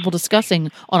uncomfortable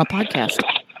discussing on a podcast?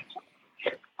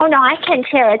 Oh, no, I can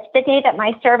share. It's the day that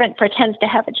my servant pretends to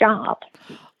have a job.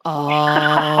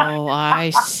 Oh,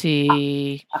 I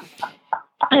see.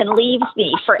 And leaves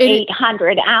me for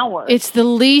 800 hours. It's the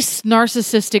least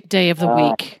narcissistic day of the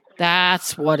week.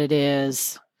 That's what it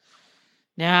is.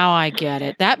 Now I get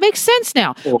it. That makes sense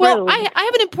now. Well, I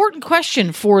have an important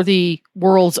question for the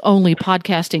world's only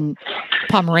podcasting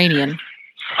Pomeranian.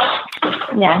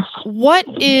 Yes. What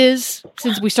is,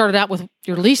 since we started out with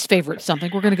your least favorite something,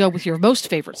 we're going to go with your most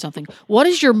favorite something. What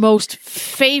is your most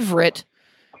favorite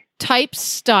type,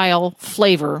 style,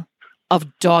 flavor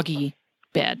of doggy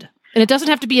bed? And it doesn't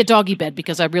have to be a doggy bed,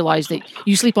 because I realize that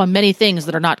you sleep on many things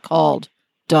that are not called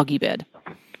doggy bed.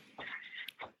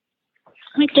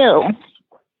 I do.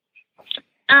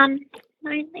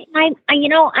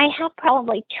 I have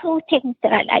probably two things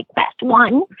that I like best.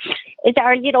 One is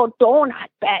our little donut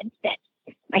beds that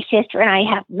my sister and I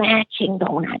have matching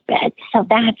donut beds, so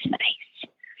that's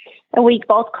nice. And we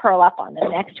both curl up on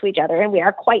them next to each other, and we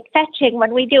are quite fetching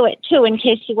when we do it too, in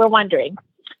case you were wondering.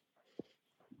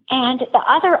 And the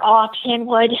other option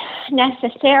would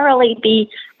necessarily be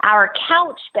our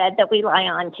couch bed that we lie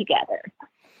on together.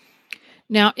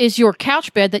 Now, is your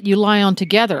couch bed that you lie on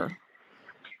together,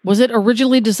 was it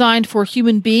originally designed for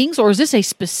human beings, or is this a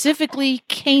specifically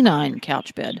canine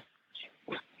couch bed?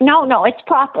 No, it's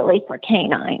properly for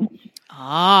canine.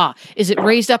 Ah, is it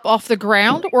raised up off the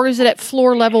ground, or is it at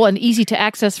floor level and easy to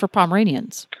access for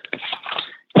Pomeranians?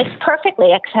 It's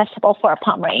perfectly accessible for a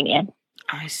Pomeranian.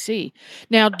 I see.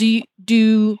 Now,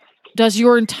 does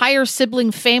your entire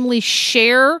sibling family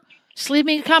share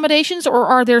sleeping accommodations, or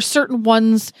are there certain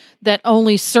ones that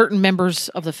only certain members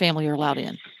of the family are allowed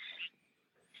in?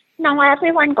 No,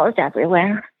 everyone goes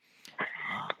everywhere.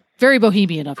 Very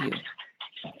bohemian of you.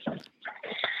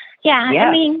 Yeah, I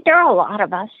mean, there are a lot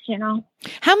of us, you know.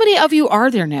 How many of you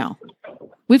are there now?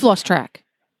 We've lost track.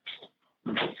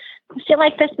 I feel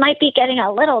like this might be getting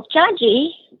a little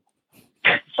judgy,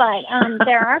 but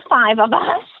there are 5 of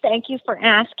us. Thank you for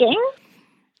asking.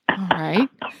 All right.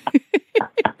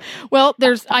 Well,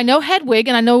 I know Hedwig,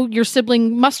 and I know your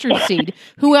sibling Mustard Seed.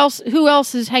 Who else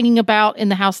is hanging about in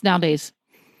the house nowadays?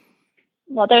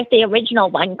 Well, there's the original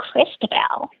one,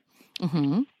 Christabel.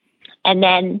 Mm-hmm. And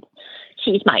then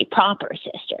she's my proper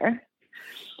sister.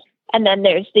 And then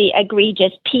there's the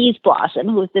egregious Peas Blossom,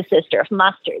 who's the sister of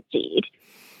Mustard Seed.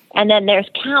 And then there's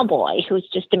Cowboy, who's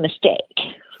just a mistake.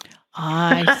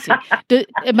 I see.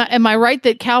 Am I right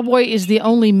that Cowboy is the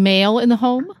only male in the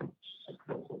home?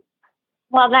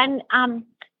 Well, then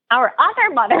our other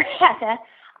mother has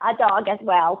a dog as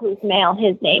well, who's male.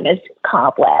 His name is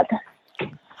Cobweb.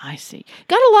 I see.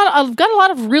 Got a lot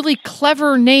of really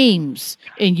clever names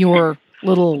in your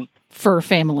little fur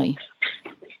family.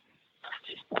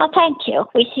 Well, thank you.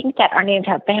 We think that our names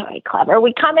are very clever.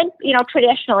 We come in,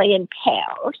 traditionally in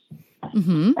pairs.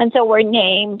 Mm-hmm. And so we're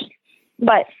named,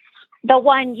 but the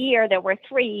one year there were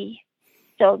 3.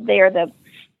 So they're the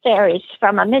fairies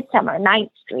from A Midsummer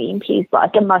Night's Dream, Peas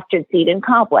Blossom, Mustard Seed, and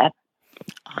Cobweb.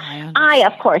 I,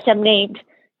 of course, am named,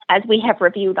 as we have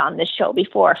reviewed on this show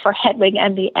before, for Hedwig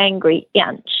and the Angry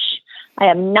Inch. I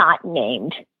am not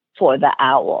named for the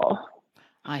owl.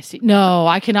 I see. No,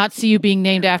 I cannot see you being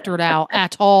named after an owl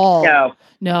at all.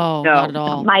 No, not at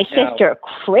all. My sister,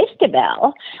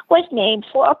 Christabel, was named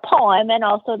for a poem and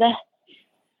also the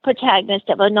protagonist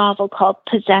of a novel called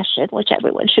Possession, which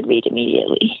everyone should read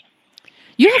immediately.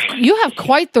 You have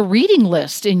quite the reading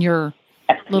list in your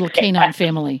little canine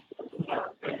family.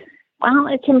 Well,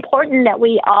 it's important that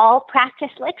we all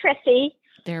practice literacy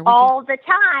all the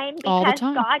time, because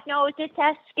God knows it's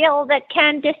a skill that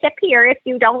can disappear if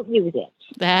you don't use it.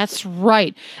 That's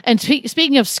right. And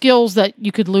speaking of skills that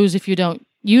you could lose if you don't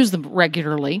use them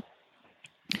regularly,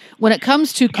 when it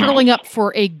comes to curling up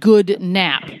for a good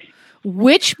nap,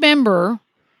 which member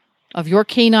of your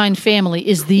canine family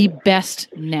is the best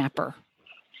napper?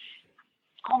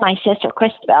 Oh, my sister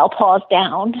Christabel. Pause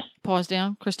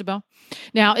down, Christabel.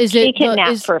 Now, she can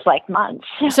nap for like months.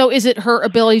 So is it her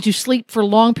ability to sleep for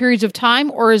long periods of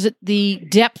time, or is it the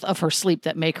depth of her sleep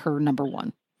that make her number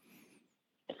one?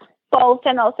 Both,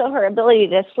 and also her ability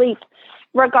to sleep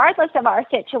regardless of our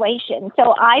situation.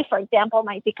 So I, for example,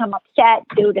 might become upset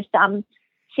due to some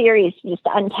serious, just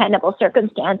untenable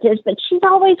circumstances, but she's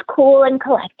always cool and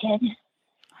collected.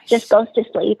 Just goes to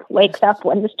sleep, wakes up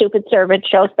when the stupid servant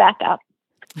shows back up.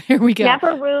 Here we go.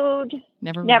 Never rude,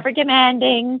 never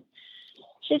demanding.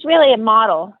 She's really a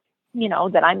model,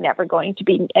 that I'm never going to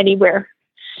be anywhere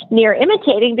near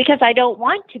imitating, because I don't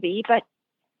want to be, but,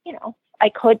 I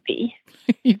could be.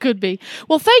 You could be.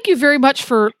 Well, thank you very much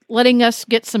for letting us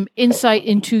get some insight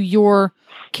into your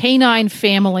canine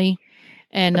family.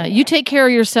 And you take care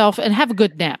of yourself and have a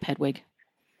good nap, Hedwig.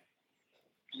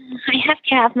 I have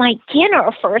to have my dinner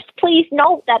first. Please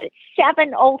note that it's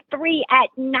 7:03 at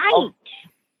night. Oh,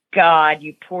 God,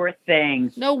 you poor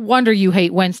thing. No wonder you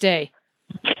hate Wednesday.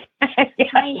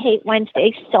 I hate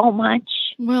Wednesday so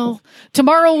much. Well,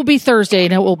 tomorrow will be Thursday,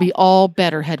 and it will be all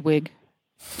better, Hedwig.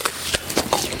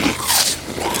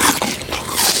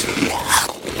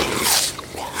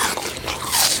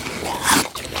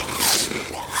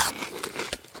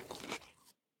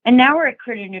 And now we're at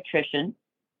Critter Nutrition.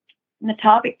 And the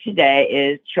topic today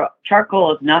is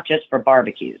charcoal is not just for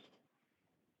barbecues.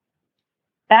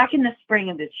 Back in the spring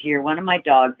of this year, one of my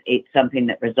dogs ate something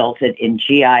that resulted in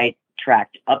GI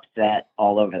tract upset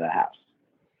all over the house.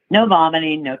 No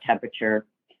vomiting, no temperature.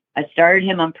 I started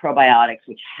him on probiotics,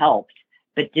 which helped,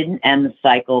 but didn't end the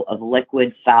cycle of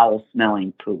liquid,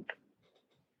 foul-smelling poop.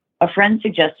 A friend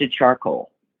suggested charcoal.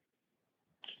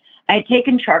 I had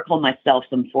taken charcoal myself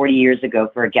some 40 years ago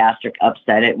for a gastric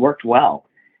upset. It worked well.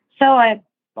 So I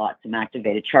bought some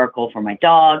activated charcoal for my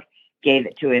dog, gave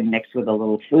it to him mixed with a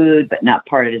little food, but not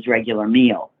part of his regular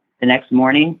meal. The next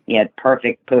morning, he had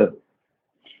perfect poo.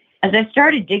 As I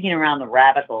started digging around the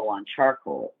rabbit hole on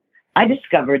charcoal, I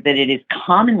discovered that it is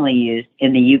commonly used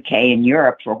in the UK and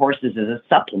Europe for horses as a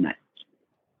supplement.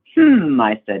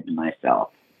 I said to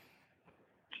myself.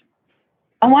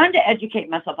 I wanted to educate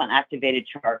myself on activated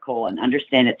charcoal and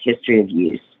understand its history of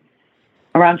use.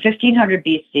 Around 1500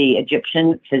 BC,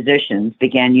 Egyptian physicians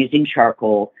began using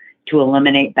charcoal to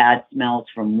eliminate bad smells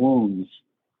from wounds.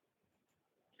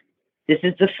 This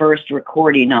is the first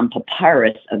recording on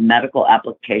papyrus of medical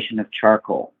application of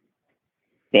charcoal.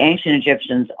 The ancient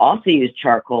Egyptians also used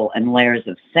charcoal and layers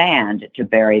of sand to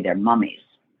bury their mummies.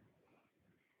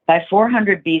 By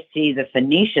 400 BC, the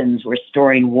Phoenicians were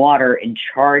storing water in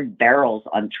charred barrels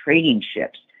on trading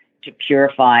ships to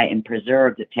purify and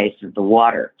preserve the taste of the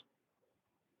water.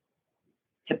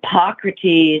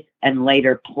 Hippocrates and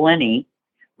later Pliny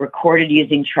recorded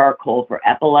using charcoal for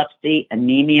epilepsy,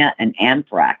 anemia, and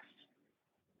anthrax.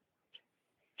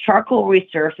 Charcoal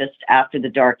resurfaced after the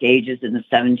Dark Ages in the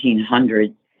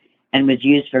 1700s and was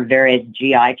used for various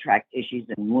GI tract issues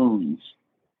and wounds.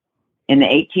 In the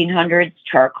 1800s,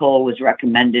 charcoal was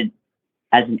recommended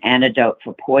as an antidote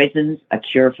for poisons, a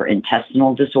cure for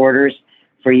intestinal disorders,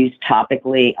 for use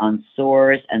topically on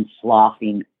sores and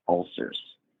sloughing ulcers.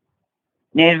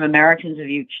 Native Americans have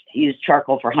used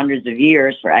charcoal for hundreds of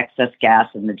years for excess gas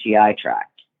in the GI tract.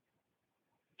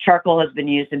 Charcoal has been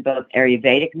used in both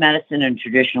Ayurvedic medicine and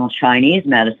traditional Chinese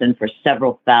medicine for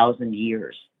several thousand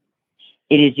years.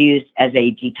 It is used as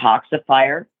a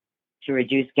detoxifier to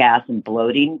reduce gas and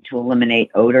bloating, to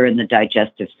eliminate odor in the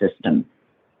digestive system.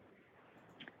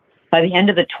 By the end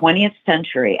of the 20th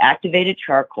century, activated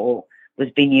charcoal was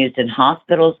being used in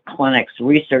hospitals, clinics,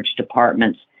 research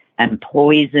departments, and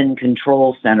poison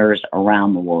control centers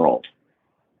around the world.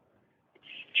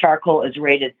 Charcoal is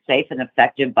rated safe and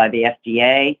effective by the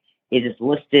FDA. It is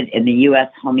listed in the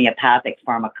U.S. Homeopathic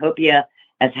Pharmacopoeia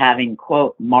as having,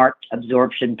 quote, marked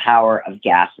absorption power of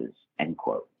gases, end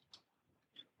quote.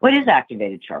 What is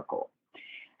activated charcoal?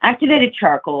 Activated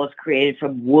charcoal is created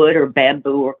from wood or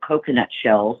bamboo or coconut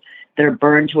shells that are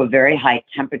burned to a very high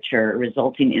temperature,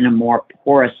 resulting in a more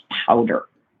porous powder.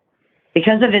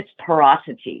 Because of its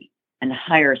porosity and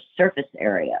higher surface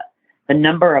area, the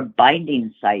number of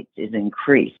binding sites is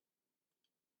increased.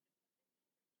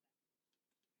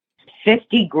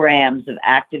 50 grams of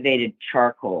activated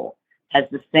charcoal has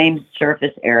the same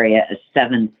surface area as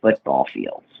 7 football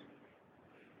fields.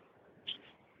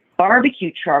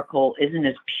 Barbecue charcoal isn't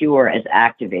as pure as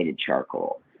activated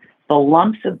charcoal. The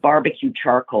lumps of barbecue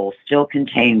charcoal still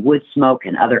contain wood smoke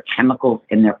and other chemicals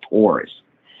in their pores.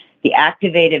 The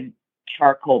activated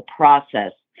charcoal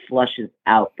process flushes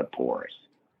out the pores.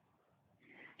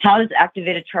 How does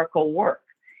activated charcoal work?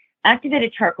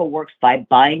 Activated charcoal works by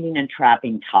binding and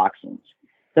trapping toxins.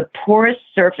 The porous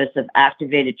surface of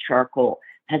activated charcoal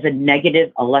has a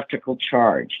negative electrical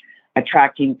charge,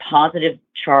 attracting positive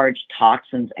charged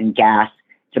toxins and gas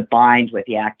to bind with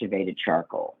the activated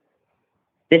charcoal.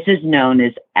 This is known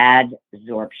as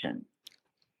adsorption,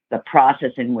 the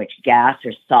process in which gas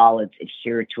or solids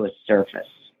adhere to a surface.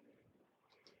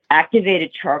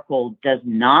 Activated charcoal does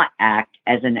not act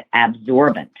as an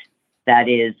absorbent, that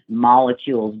is,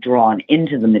 molecules drawn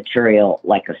into the material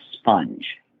like a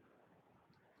sponge.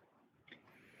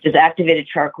 Does activated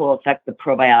charcoal affect the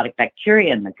probiotic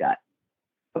bacteria in the gut?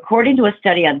 According to a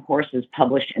study on horses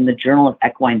published in the Journal of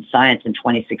Equine Science in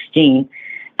 2016,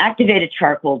 activated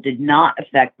charcoal did not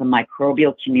affect the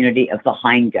microbial community of the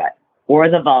hindgut or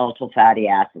the volatile fatty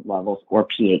acid levels or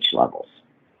pH levels.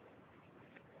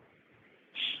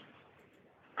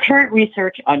 Current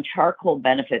research on charcoal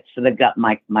benefits for the gut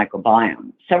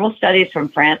microbiome. Several studies from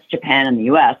France, Japan, and the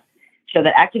US show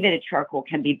that activated charcoal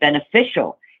can be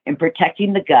beneficial in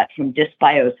protecting the gut from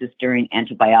dysbiosis during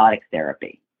antibiotic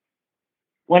therapy.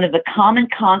 One of the common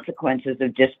consequences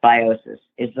of dysbiosis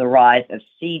is the rise of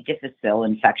C. difficile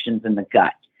infections in the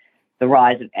gut, the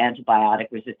rise of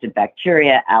antibiotic-resistant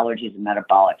bacteria, allergies, and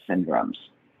metabolic syndromes.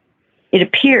 It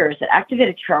appears that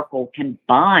activated charcoal can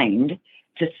bind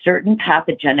to certain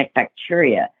pathogenic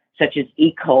bacteria, such as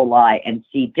E. coli and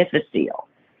C. difficile,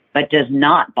 but does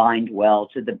not bind well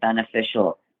to the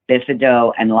beneficial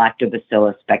Bifido and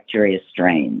Lactobacillus bacteria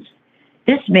strains.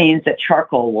 This means that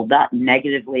charcoal will not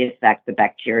negatively affect the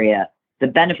bacteria, the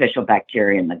beneficial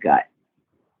bacteria in the gut.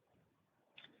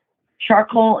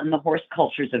 Charcoal in the horse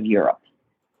cultures of Europe.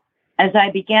 As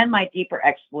I began my deeper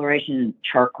exploration in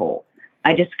charcoal,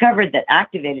 I discovered that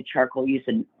activated charcoal use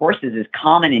in horses is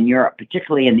common in Europe,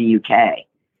 particularly in the UK.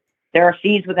 There are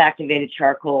feeds with activated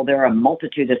charcoal. There are a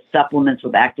multitude of supplements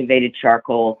with activated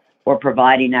charcoal or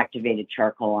providing activated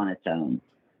charcoal on its own.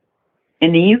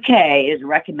 In the UK, it is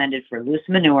recommended for loose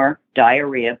manure,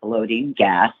 diarrhea, bloating,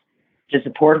 gas, to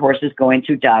support horses going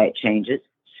through diet changes,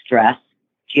 stress,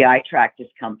 GI tract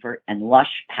discomfort, and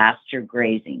lush pasture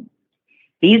grazing.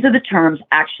 These are the terms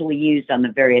actually used on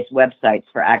the various websites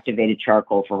for activated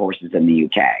charcoal for horses in the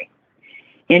UK.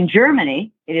 In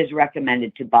Germany, it is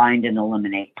recommended to bind and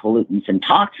eliminate pollutants and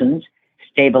toxins,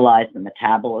 stabilize the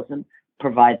metabolism,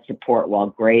 provide support while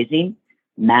grazing,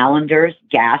 malanders,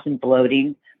 gas and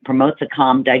bloating, promotes a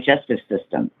calm digestive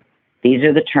system. These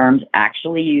are the terms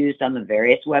actually used on the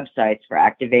various websites for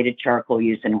activated charcoal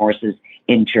use in horses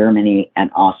in Germany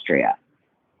and Austria.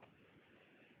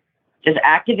 Does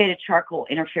activated charcoal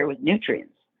interfere with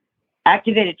nutrients?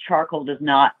 Activated charcoal does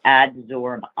not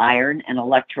adsorb iron and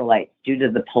electrolytes due to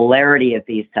the polarity of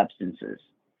these substances.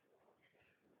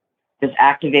 Does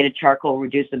activated charcoal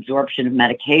reduce absorption of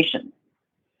medication?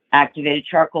 Activated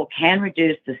charcoal can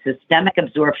reduce the systemic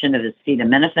absorption of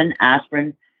acetaminophen,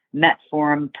 aspirin,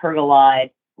 metformin, pergolide,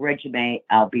 Regamate,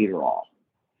 albuterol.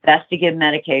 Best to give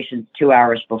medications 2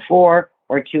 hours before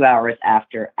or 2 hours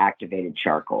after activated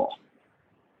charcoal.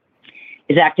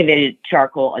 Is activated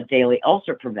charcoal a daily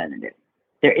ulcer preventative?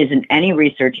 There isn't any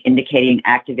research indicating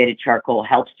activated charcoal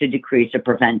helps to decrease or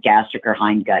prevent gastric or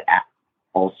hindgut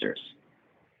ulcers.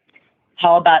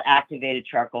 How about activated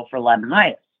charcoal for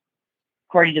laminitis?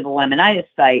 According to the laminitis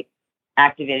site,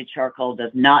 activated charcoal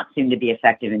does not seem to be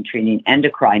effective in treating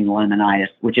endocrine laminitis,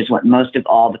 which is what most of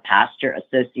all the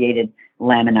pasture-associated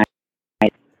laminitis.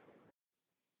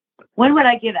 When would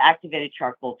I give activated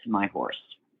charcoal to my horse?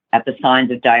 At the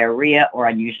signs of diarrhea or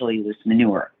unusually loose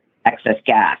manure, excess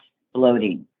gas,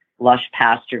 bloating, lush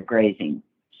pasture grazing,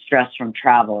 stress from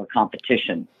travel or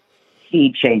competition,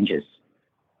 feed changes.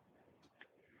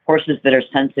 Horses that are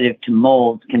sensitive to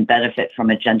molds can benefit from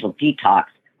a gentle detox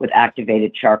with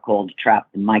activated charcoal to trap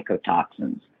the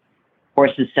mycotoxins.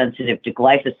 Horses sensitive to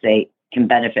glyphosate can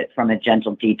benefit from a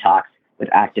gentle detox with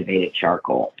activated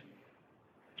charcoal.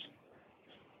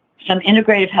 Some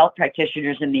integrative health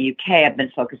practitioners in the UK have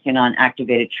been focusing on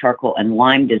activated charcoal and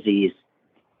Lyme disease.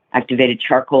 Activated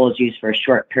charcoal is used for a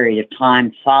short period of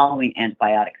time following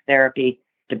antibiotic therapy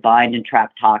to bind and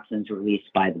trap toxins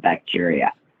released by the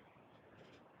bacteria.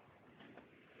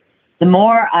 The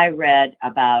more I read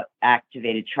about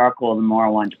activated charcoal, the more I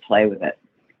wanted to play with it.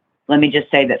 Let me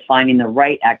just say that finding the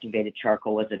right activated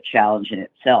charcoal was a challenge in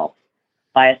itself.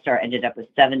 BioStar ended up with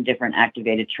 7 different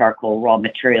activated charcoal raw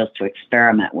materials to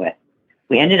experiment with.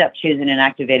 We ended up choosing an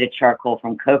activated charcoal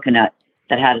from coconut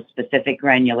that had a specific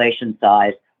granulation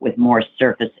size with more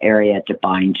surface area to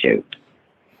bind to.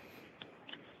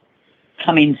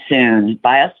 Coming soon,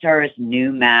 BioStar's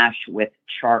new mash with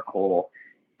charcoal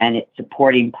and its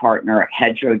supporting partner,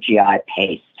 Hedgerow GI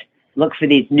Paste. Look for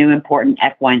these new important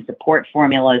equine support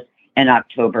formulas in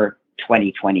October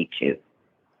 2022.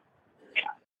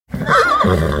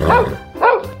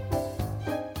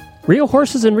 Real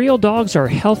horses and real dogs are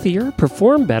healthier,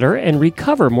 perform better, and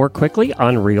recover more quickly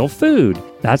on real food.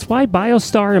 That's why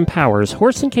BioStar empowers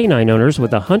horse and canine owners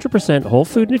with 100% whole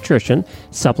food nutrition,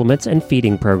 supplements, and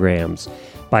feeding programs.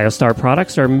 BioStar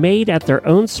products are made at their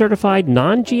own certified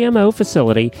non-GMO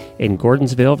facility in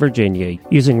Gordonsville, Virginia,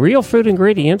 using real food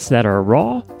ingredients that are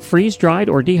raw, freeze-dried,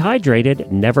 or dehydrated,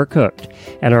 never cooked,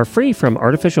 and are free from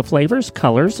artificial flavors,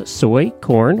 colors, soy,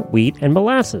 corn, wheat, and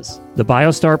molasses. The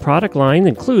BioStar product line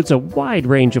includes a wide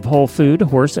range of whole food,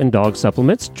 horse and dog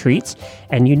supplements, treats,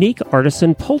 and unique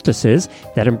artisan poultices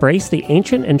that embrace the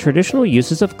ancient and traditional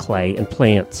uses of clay and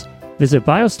plants. Visit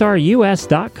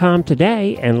biostarus.com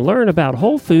today and learn about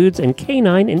whole foods and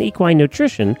canine and equine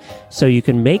nutrition so you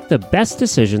can make the best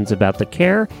decisions about the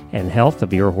care and health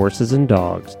of your horses and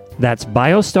dogs. That's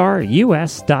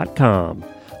biostarus.com.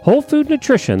 Whole food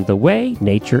nutrition the way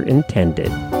nature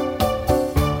intended.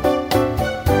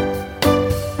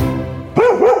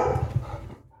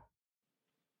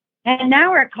 And now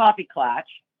we're at Coffee Klatch,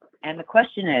 and the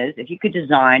question is, if you could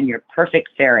design your perfect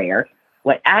farrier,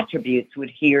 what attributes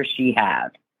would he or she have?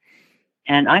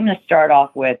 And I'm going to start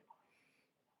off with,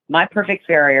 my perfect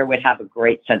farrier would have a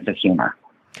great sense of humor.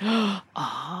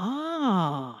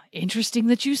 Interesting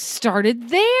that you started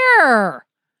there.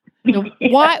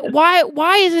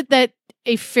 Why is it that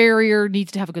a farrier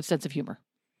needs to have a good sense of humor?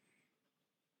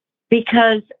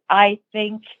 Because I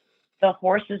think the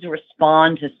horses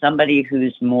respond to somebody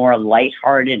who's more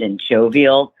lighthearted and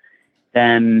jovial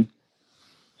than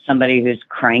somebody who's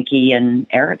cranky and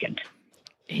arrogant.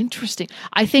 Interesting.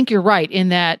 I think you're right in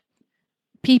that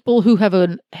people who have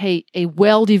a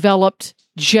well-developed,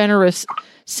 generous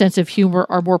sense of humor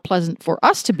are more pleasant for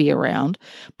us to be around.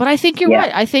 But I think you're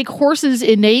right. I think horses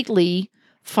innately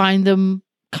find them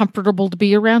comfortable to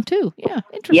be around too. Yeah,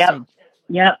 interesting.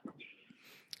 Yep.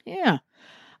 Yeah.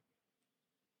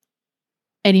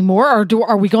 Any more, or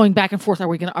are we going back and forth?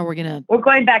 We're going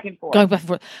back and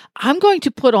forth. I'm going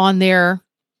to put on there,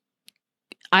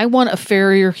 I want a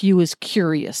farrier who is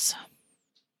curious.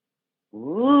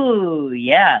 Ooh,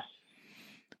 yes.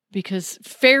 Because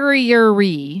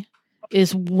farriery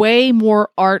is way more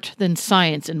art than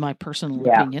science, in my personal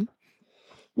opinion.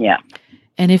 Yeah.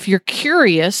 And if you're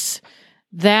curious,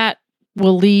 that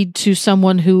will lead to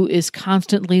someone who is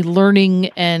constantly learning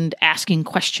and asking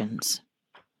questions.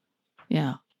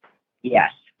 Yeah.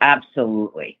 Yes,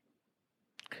 absolutely.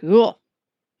 Cool.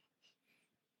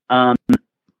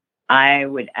 I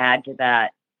would add to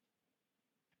that,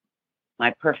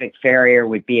 my perfect farrier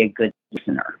would be a good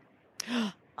listener.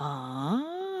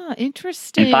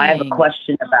 Interesting. If I have a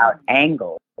question about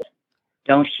angles,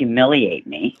 don't humiliate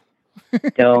me.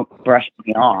 Don't brush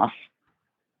me off.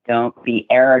 Don't be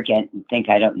arrogant and think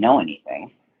I don't know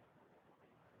anything.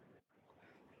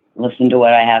 Listen to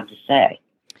what I have to say.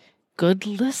 Good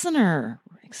listener.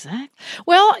 Exactly.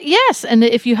 Well, yes. And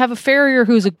if you have a farrier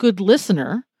who's a good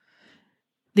listener,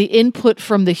 the input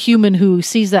from the human who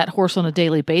sees that horse on a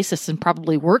daily basis and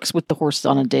probably works with the horse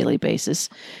on a daily basis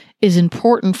is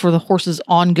important for the horse's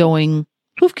ongoing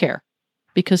hoof care,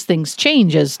 because things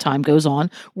change as time goes on.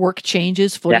 Work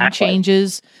changes, footing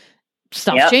changes,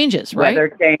 stuff changes, right?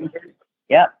 Weather changes.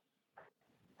 Yep.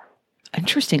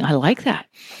 Interesting. I like that.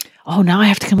 Oh, now I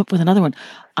have to come up with another one.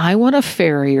 I want a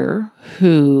farrier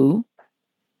who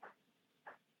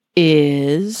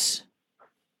is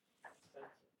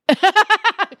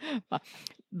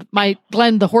my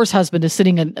Glenn, the horse husband, is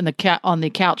sitting on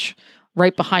the couch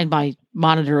right behind my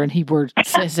monitor, and he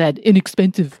said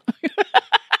inexpensive.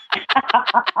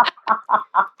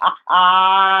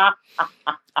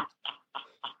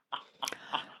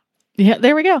 Yeah,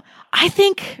 there we go. I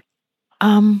think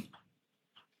I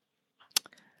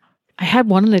had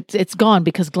one and it's gone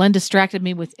because Glenn distracted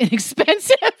me with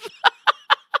inexpensive.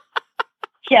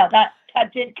 Yeah, that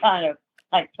did kind of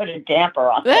like put a damper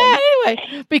on things.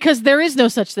 Anyway, because there is no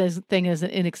such thing as an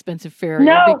inexpensive farrier,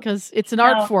 No. because it's an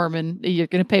art form and you're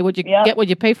going to pay what you get what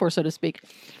you pay for, so to speak.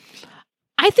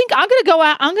 I think I'm going to go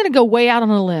out. I'm going to go way out on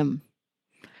a limb.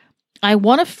 I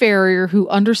want a farrier who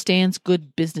understands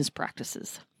good business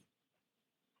practices.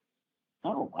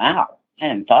 Oh, wow. I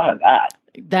hadn't thought of that.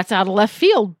 That's out of left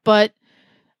field, but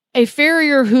a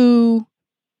farrier who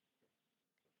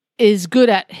is good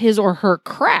at his or her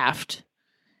craft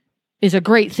is a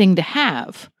great thing to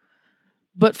have.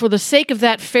 But for the sake of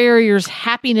that farrier's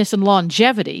happiness and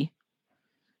longevity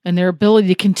and their ability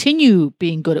to continue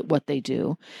being good at what they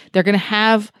do, they're going to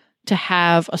have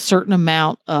a certain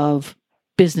amount of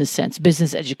business sense,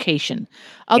 business education.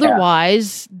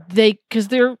 Otherwise,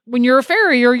 when you're a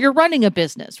farrier, you're running a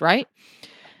business, right?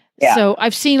 Yeah. So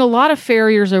I've seen a lot of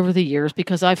farriers over the years,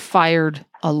 because I've fired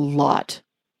a lot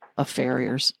of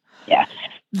farriers. Yeah.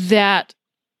 That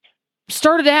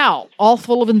started out all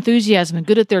full of enthusiasm and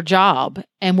good at their job,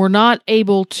 and were not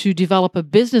able to develop a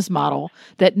business model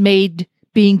that made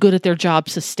being good at their job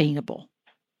sustainable.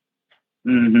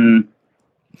 Mm-hmm.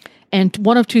 And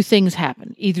one of two things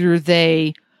happen. Either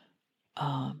they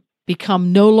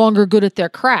become no longer good at their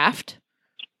craft,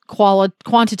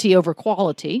 quantity over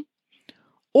quality,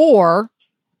 or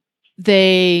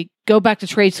they go back to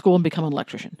trade school and become an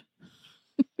electrician.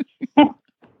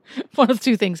 One of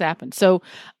two things happen. So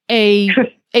a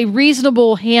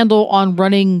reasonable handle on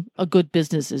running a good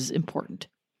business is important.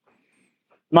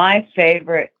 My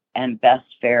favorite and best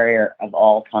farrier of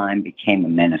all time became a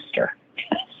minister.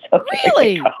 So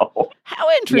really? How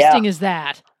interesting is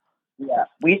that? Yeah.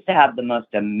 We used to have the most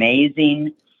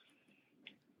amazing,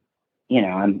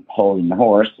 I'm holding the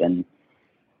horse, and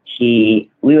we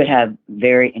would have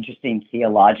very interesting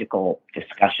theological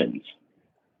discussions.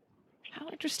 How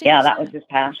interesting. Yeah, that was his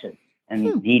passion.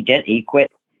 And he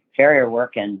quit farrier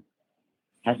work and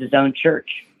has his own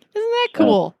church. Isn't that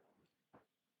cool?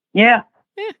 Yeah.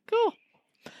 Yeah, cool.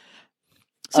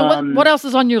 So what else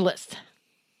is on your list?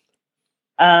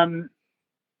 A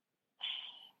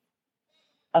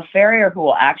farrier who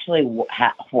will actually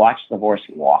watch the horse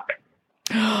walk.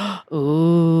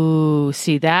 Ooh,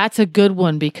 see, that's a good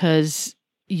one, because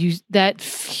that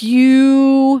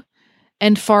few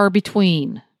and far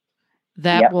between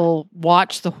that will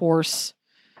watch the horse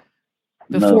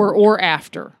before or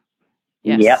after.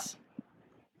 Yes. Yep.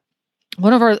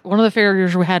 One of the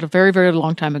farriers we had a very, very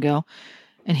long time ago,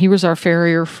 and he was our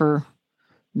farrier for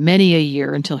many a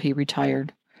year until he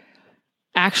retired,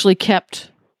 actually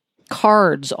kept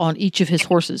cards on each of his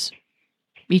horses.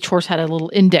 Each horse had a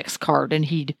little index card, and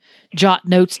he'd jot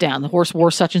notes down. The horse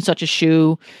wore such and such a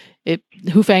shoe.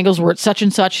 Hoof angles were at such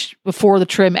and such before the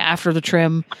trim, after the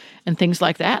trim, and things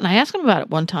like that. And I asked him about it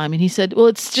one time, and he said, well,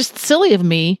 it's just silly of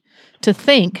me to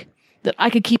think that I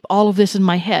could keep all of this in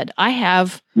my head. I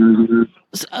have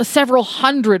several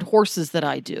hundred horses that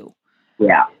I do.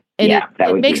 Yeah. And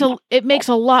it makes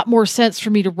a lot more sense for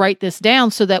me to write this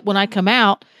down, so that when I come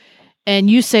out and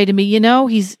you say to me,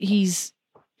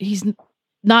 he's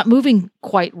not moving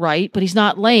quite right, but he's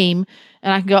not lame.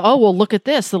 And I can go, oh, well, look at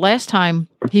this. The last time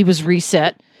he was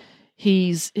reset,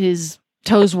 his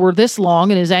toes were this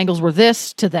long and his ankles were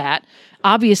this to that.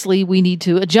 Obviously, we need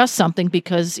to adjust something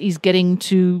because he's getting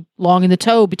too long in the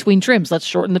toe between trims. Let's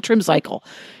shorten the trim cycle.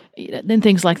 And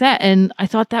things like that. And I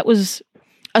thought that was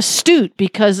astute,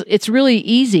 because it's really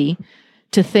easy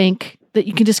to think that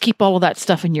you can just keep all of that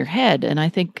stuff in your head. And I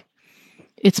think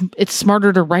it's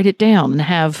smarter to write it down and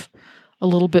have a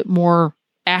little bit more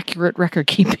accurate record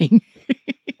keeping.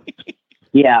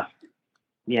 Yeah.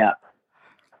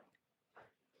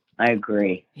 I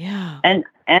agree. Yeah. And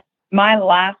my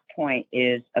last point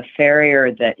is a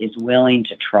farrier that is willing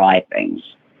to try things.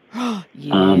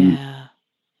 Yeah.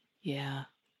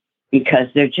 Because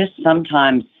they're just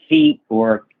sometimes feet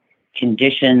or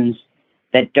conditions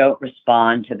that don't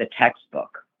respond to the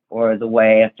textbook or the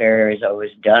way a farrier has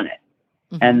always done it.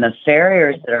 Mm-hmm. And the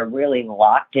farriers that are really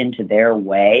locked into their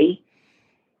way,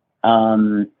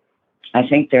 I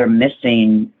think they're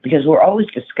missing, because we're always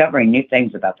discovering new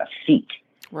things about the feet,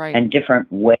 right, and different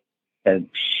ways to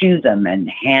shoe them and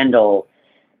handle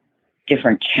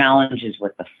different challenges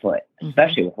with the foot,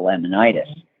 especially with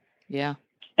laminitis. Yeah.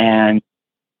 And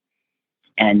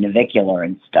navicular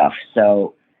and stuff.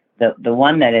 So the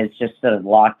one that is just sort of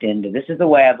locked into, this is the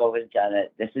way I've always done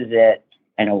it, this is it,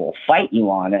 and it will fight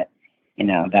you on it,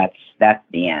 that's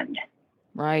the end.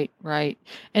 Right.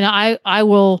 And I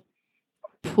will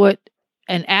put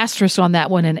an asterisk on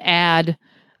that one and add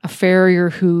a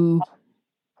farrier who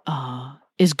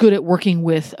is good at working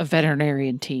with a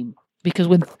veterinarian team. Because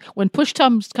when push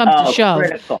comes to shove,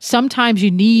 critical. sometimes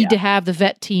you need to have the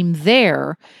vet team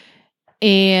there,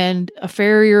 and a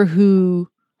farrier who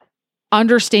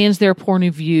understands their point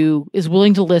of view is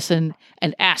willing to listen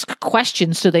and ask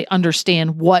questions so they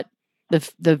understand what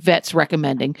the vet's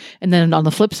recommending. And then on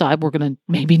the flip side, we're going to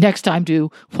maybe next time do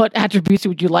what attributes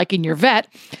would you like in your vet?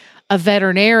 A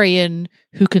veterinarian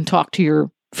who can talk to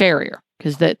your farrier,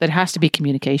 because that has to be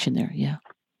communication there. Yeah.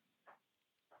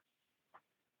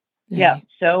 Yeah.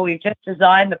 So we've just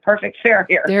designed the perfect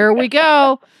farrier. There we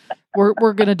go. We're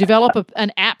going to develop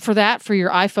an app for that for your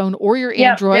iPhone or your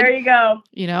Android. There you go.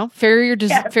 You know, farrier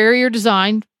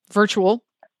design virtual.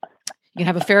 You can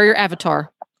have a farrier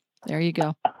avatar. There you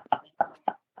go.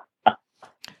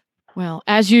 Well,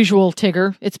 as usual,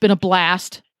 Tigger, it's been a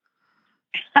blast.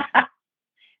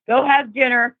 Go have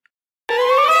dinner.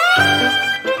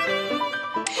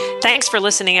 Thanks for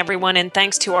listening, everyone, and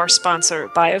thanks to our sponsor,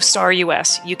 BioStar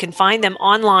US. You can find them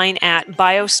online at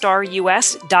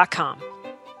biostarus.com.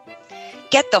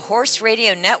 Get the Horse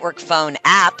Radio Network phone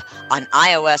app on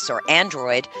iOS or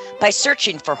Android by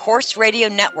searching for Horse Radio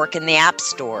Network in the App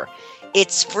Store.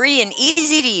 It's free and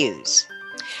easy to use.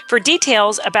 For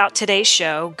details about today's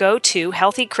show, go to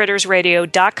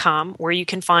healthycrittersradio.com, where you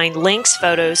can find links,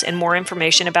 photos, and more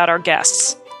information about our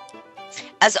guests.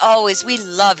 As always, we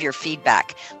love your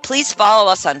feedback. Please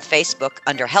follow us on Facebook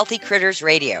under Healthy Critters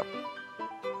Radio.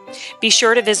 Be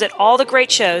sure to visit all the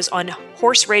great shows on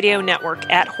Horse Radio Network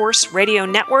at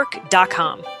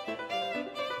horseradionetwork.com.